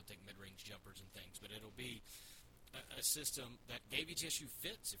threes because they'll take mid-range jumpers and things, but it'll be a system that gave ETSU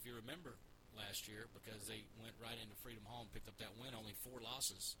fits, if you remember, last year because they went right into Freedom Hall and picked up that win, only 4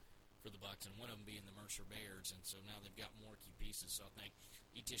 losses for the Bucks, and one of them being the Mercer Bears, and so now they've got more key pieces. So I think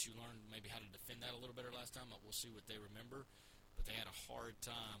ETSU learned maybe how to defend that a little better last time. We'll see what they remember, but they had a hard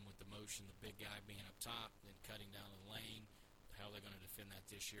time with the motion, the big guy being up top, then cutting down the lane. How they're going to defend that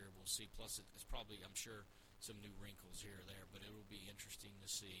this year, we'll see. Plus, it's probably, I'm sure, some new wrinkles here or there, but it will be interesting to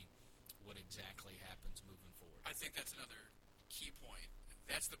see what exactly happens moving forward. I think that's another key point.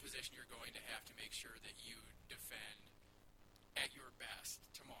 That's the position you're going to have to make sure that you defend at your best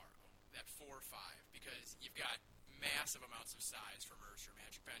tomorrow, that 4-5, because you've got massive amounts of size for Mercer.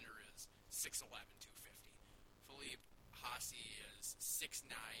 Magic Bender is 6'11", 250. Philippe Haase is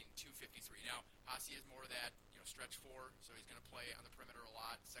 6'9", 253. Now, Haase is more of that, stretch 4, so he's going to play on the perimeter a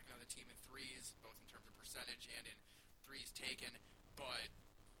lot. Second on the team in threes, both in terms of percentage and in threes taken. But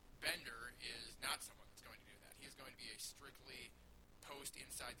Bender is not someone that's going to do that. He is going to be a strictly post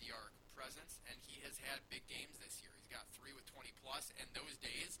inside the arc presence, and he has had big games this year. He's got 3 with 20-plus, and those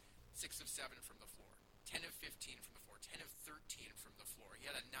days, 6 of 7 from the floor, 10 of 15 from the floor, 10 of 13 from the floor. He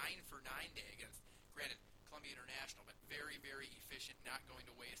had a 9-for-9 day against, granted, Columbia International, but very, very efficient, not going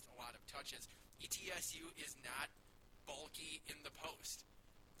to waste a lot of touches. ETSU is not bulky in the post.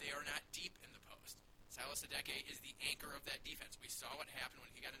 They they are not deep in the post. Silas Adeke is the anchor of that defense. We saw what happened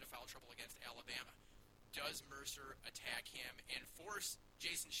when he got into foul trouble against Alabama. Does Mercer attack him and force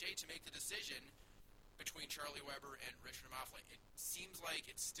Jason Shea to make the decision between Charlie Weber and Richard Moffley? It seems like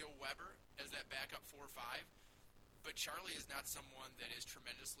it's still Weber as that backup 4-5, but Charlie is not someone that is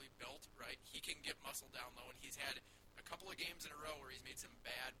tremendously built, right? He can get muscle down low, and he's had a couple of games in a row where he's made some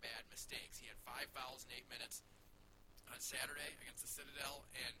bad mistakes. He had 5 fouls in 8 minutes on Saturday against the Citadel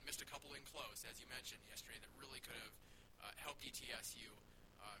and missed a couple in close, as you mentioned yesterday, that really could have helped ETSU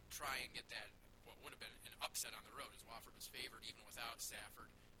try and get that, what would have been an upset on the road, as Wofford was favored even without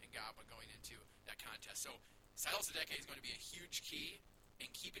Safford and Gaba going into that contest. So Silas Adeke is going to be a huge key, and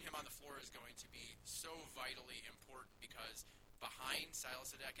keeping him on the floor is going to be so vitally important because behind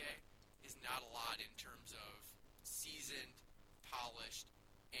Silas Adeke is not a lot in terms of seasoned, polished,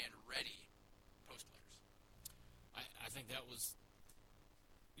 and ready post players. I think that was,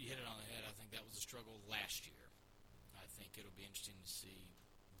 you hit it on the head, I think that was a struggle last year. I think it'll be interesting to see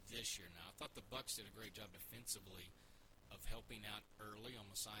this year now. I thought the Bucks did a great job defensively of helping out early on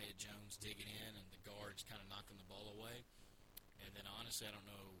Messiah Jones digging in and the guards kind of knocking the ball away. And then honestly, I don't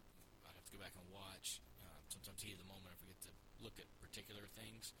know, I'd have to go back and watch. Sometimes heat of the moment I forget to look at particular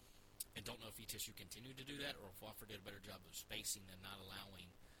things. And don't know if ETSU continued to do that or if Wofford did a better job of spacing and not allowing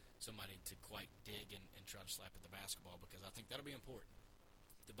somebody to quite dig and try to slap at the basketball, because I think that'll be important.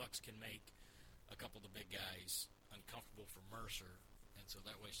 The Bucks can make a couple of the big guys uncomfortable for Mercer, and so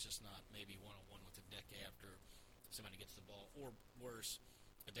that way it's just not maybe one-on-one with Adeke after somebody gets the ball, or worse,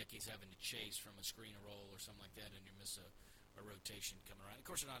 Adeke's having to chase from a screen or roll or something like that, and you miss a rotation coming around. Of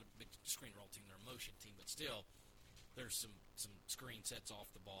course, they're not a big screen roll team; they're a motion team, but still, there's some screen sets off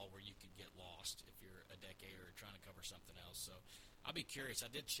the ball where you could get lost if you're Adeke or trying to cover something else. So I'll be curious.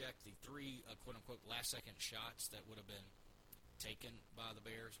 I did check the 3 quote-unquote last-second shots that would have been taken by the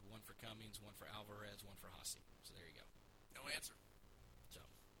Bears, one for Cummings, one for Alvarez, one for Haase. So there you go. No answer. So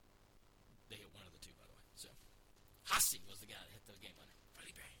they hit one of the two, by the way. So Haase was the guy that hit the game winner.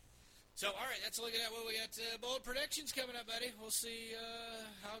 Felipe. So, all right, that's a look at that. Well, we got bold predictions coming up, buddy. We'll see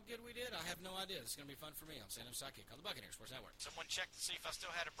how good we did. I have no idea. It's going to be fun for me. I'm Sam Sidekick on the Buccaneers Sports Network. Someone checked to see if I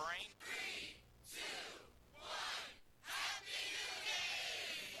still had a brain. 3, 2, 1. Happy New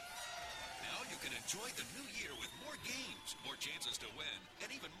Game! Now you can enjoy the new year with more games, more chances to win,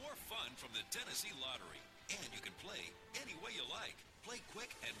 and even more fun from the Tennessee Lottery. And you can play any way you like. Play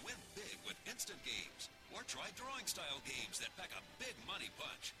quick and win big with instant games. Or try drawing-style games that pack a big money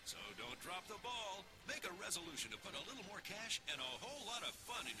punch. So don't drop the ball. Make a resolution to put a little more cash and a whole lot of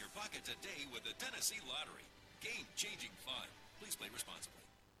fun in your pocket today with the Tennessee Lottery. Game-changing fun. Please play responsibly.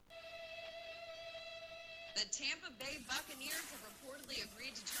 The Tampa Bay Buccaneers have reportedly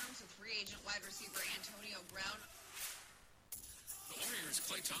agreed to terms with free agent wide receiver Antonio Brown. The Warriors'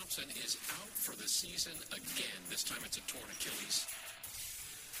 Klay Thompson is out for the season again. This time it's a torn Achilles.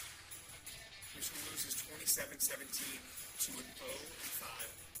 Michigan loses 27-17 to an 0-5.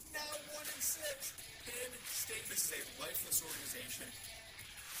 Now 1-6. Penn State. This is a lifeless organization.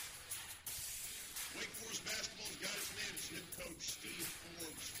 Wake Forest basketball's got its management coach, Steve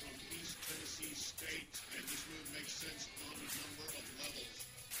Forbes from East Tennessee State. And this move makes sense on a number of levels.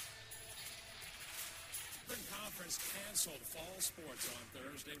 The conference canceled fall sports on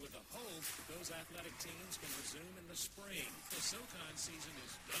Thursday with the hope that those athletic teams can resume in the spring. The SoCon season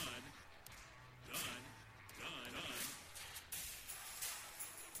is done.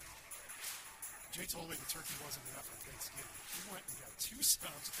 Jay told me the turkey wasn't enough for Thanksgiving. He went and got 2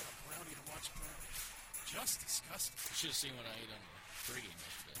 sounds and a brownie to watch brownie. Just disgusting. You should have seen what I ate on the pregame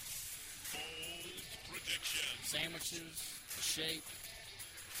yesterday. Bold prediction. Sandwiches, a shake,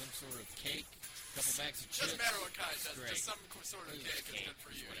 some sort of cake, a couple bags of chips. Doesn't matter what kind. That's Great. just some sort of It was cake is cake. good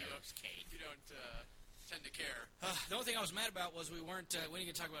for you. Whatever, it was cake. You don't tend to care. The only thing I was mad about was we weren't. We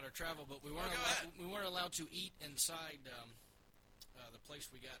didn't get to talk about our travel, but we weren't. go ahead. We weren't allowed to eat inside the place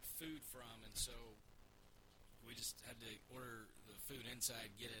we got food from, and so we just had to order the food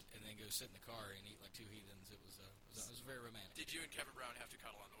inside, get it, and then go sit in the car and eat like two heathens. It was very romantic. Did you and Kevin Brown have to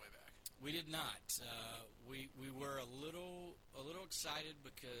cuddle on the way back? We did not. We were a little excited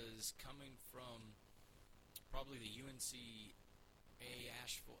because coming from probably the UNCA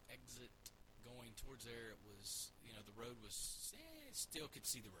Asheville exit going towards there, it was, the road was, still could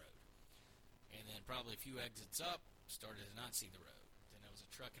see the road. And then probably a few exits up, started to not see the road. Then there was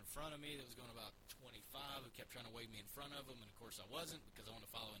a truck in front of me that was going about 25 who kept trying to wave me in front of him, and of course I wasn't because I wanted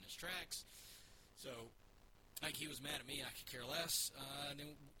to follow in his tracks. So like he was mad at me, and I could care less. And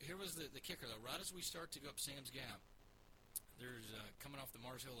then here was the kicker, though. Right as we start to go up Sam's Gap, there's coming off the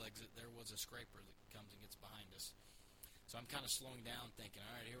Mars Hill exit, there was a scraper that comes and gets behind us. So I'm kind of slowing down, thinking,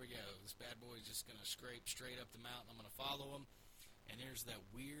 all right, here we Everybody's just going to scrape straight up the mountain. I'm going to follow them. And there's that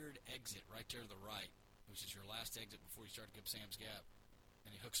weird exit right there to the right, which is your last exit before you start to get up Sam's Gap.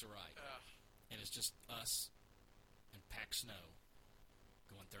 And he hooks a right. And it's just us and packed snow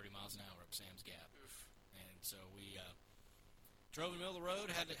going 30 miles an hour up Sam's Gap. Oof. And so we drove in the middle of the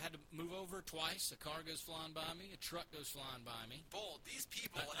road, had to move over twice. A car goes flying by me. A truck goes flying by me. Bold. These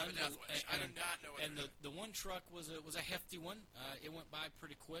people have a death wish. I do not know what. And the one truck was a hefty one. It went by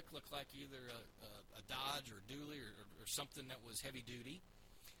pretty quick. Looked like either a Dodge or a Dually or something that was heavy duty.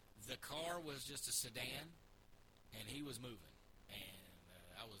 The car was just a sedan, and he was moving. And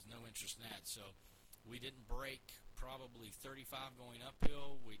I was no interest in that. So we didn't brake probably 35 going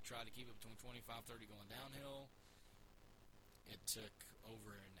uphill. We tried to keep it between 25, 30 going downhill. It took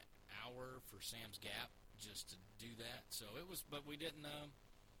over an hour for Sam's Gap just to do that. So it was, but we didn't.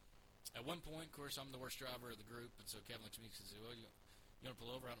 At one point, of course, I'm the worst driver of the group, and so Kevin looks at me and says, "Well, you want to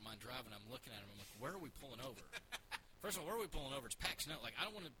pull over? I don't mind driving." I'm looking at him. I'm like, "Where are we pulling over?" First of all, where are we pulling over? It's packed snow. Like, I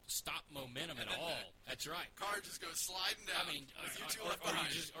don't want to stop momentum at all. That's right. Car just goes sliding down. I mean,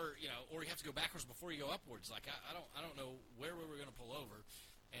 or you have to go backwards before you go upwards. Like, I don't know where we were going to pull over.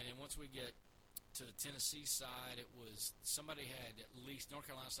 And then once we get to the Tennessee side, it was somebody had at least North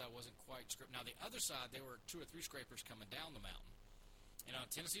Carolina side wasn't quite scraped. Now the other side, there were 2 or 3 scrapers coming down the mountain, and on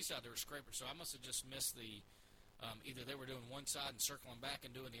the Tennessee side there were scrapers. So I must have just missed the either they were doing one side and circling back and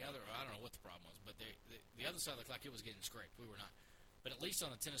doing the other, or I don't know what the problem was. But the other side looked like it was getting scraped. We were not. But at least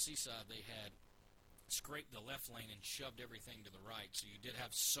on the Tennessee side, they had scraped the left lane and shoved everything to the right, so you did have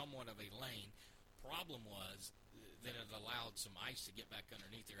somewhat of a lane. Problem was that it allowed some ice to get back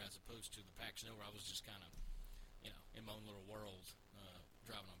underneath there, as opposed to the packed snow where I was just kind of, in my own little world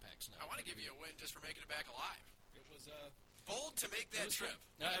driving on packed snow. I want to give you a win just for making it back alive. It was bold to make that trip.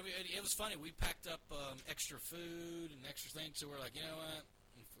 No, I mean, it was funny. We packed up extra food and extra things, so we're like, you know what?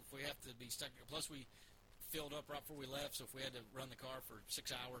 If we have to be stuck, plus we filled up right before we left, so if we had to run the car for 6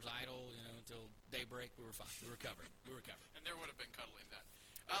 hours idle, until daybreak, we were fine. We were covered. And there would have been cuddling then.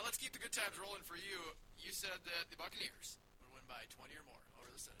 Let's keep the good times rolling for you. You said that the Buccaneers would win by 20 or more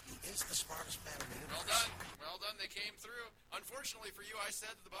over the Senators. He is the smartest man in the universe. Well done. They came through. Unfortunately for you, I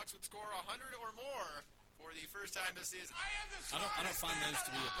said that the Bucs would score 100 or more for the first time this season. I don't find those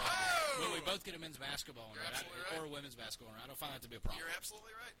to be a problem. When we both get a men's basketball right, or a women's basketball right, I don't find that to be a problem. You're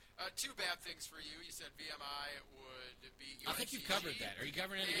absolutely right. 2 bad things for you. You said VMI would beat UNCG. I think you covered that. Are you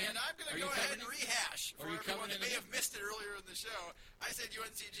covering it again? And I'm going to go ahead and rehash for everyone that may again? have missed it earlier in the show. I said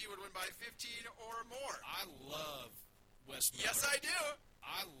UNCG would win by 15 or more. I love Wes Miller. Yes, I do.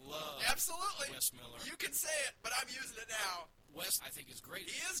 I love absolutely Wes Miller. You can say it, but I'm using it now. Wes, I think, is great.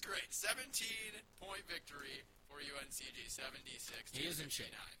 He is great. 17-point victory for UNCG, 76. He is in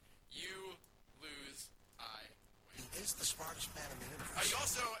shape. You lose, I win. He is the smartest man in the universe. You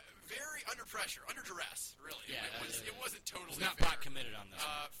also very under pressure, under duress, really. Yeah, it wasn't totally not fair. Not committed on this.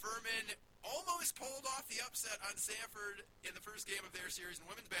 Furman almost pulled off the upset on Sanford in the first game of their series in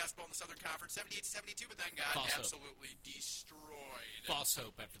women's basketball in the Southern Conference, 78-72, but then got absolutely destroyed. False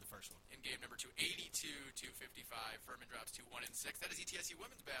hope after the first one. In game number 2, 82-55. Furman drops to 1-6. That is ETSU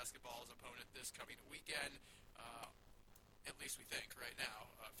women's basketball's opponent this coming weekend. At least we think right now.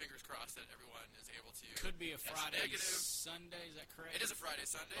 Fingers crossed that everyone is able to. Could be a Friday, Sunday. Is that correct? It is a Friday,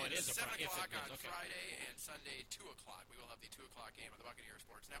 Sunday. Oh, it is a 7 Friday. o'clock on Friday and Sunday 2 o'clock. We will have the 2 o'clock game on the Buccaneer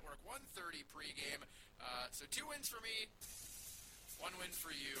Sports Network. 1:30 pregame. So 2 wins for me, 1 win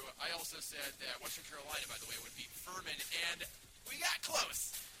for you. I also said that Western Carolina, by the way, would beat Furman, and we got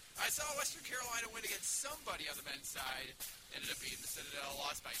close. I saw Western Carolina win against somebody on the men's side. Ended up beating the Citadel,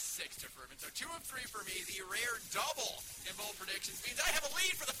 lost by 6 to Furman. So 2 of 3 for me. The rare double in bold predictions means I have a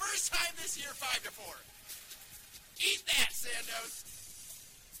lead for the first time this year, 5-4. Eat that, Sandos.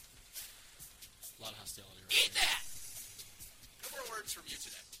 A lot of hostility. Right Eat that. No more words from you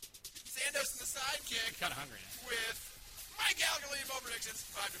today. Sandos in the sidekick. Kind of hungry now. With Mike Gallagher leading bold predictions,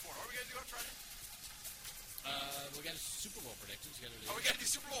 5-4. What are we going to do on Friday? We got a Super Bowl predictions. We got to do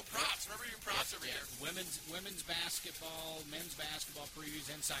Super Bowl props. Remember you do props every year. Women's basketball, men's basketball previews,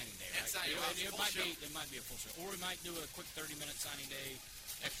 and signing day. And right? signing it might be a full show, or we might do a quick 30-minute signing day,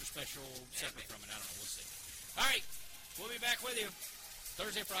 extra special separate from it. I don't know. We'll see. All right, we'll be back with you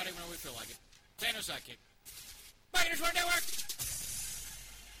Thursday, Friday, whenever we feel like it. Thanos sidekick. Buccaneers Network.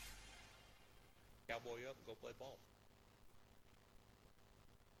 Cowboy up and go play ball.